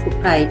Facebook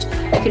page.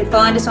 You can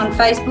find us on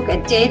Facebook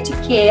at Dare to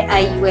Care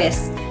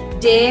AUS.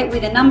 Dare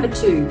with a number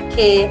 2,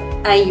 Care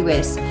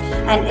AUS,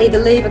 and either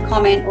leave a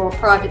comment or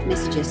private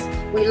messages.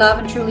 We love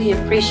and truly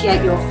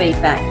appreciate your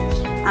feedback.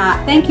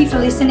 Thank you for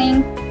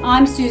listening.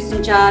 I'm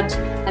Susan Judd,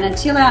 and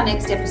until our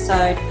next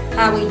episode,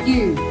 how are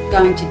you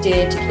going to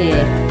dare to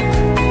care?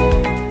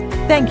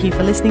 Thank you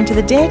for listening to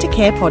the Dare to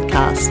Care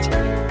podcast.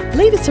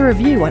 Leave us a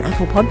review on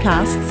Apple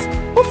Podcasts,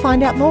 or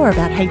find out more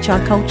about HR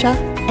culture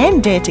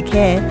and Dare to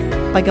Care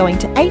by going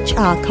to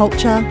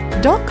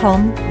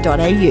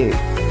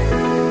hrculture.com.au.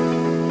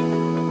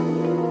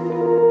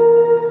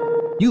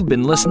 You've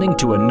been listening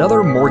to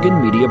another Morgan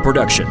Media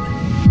production.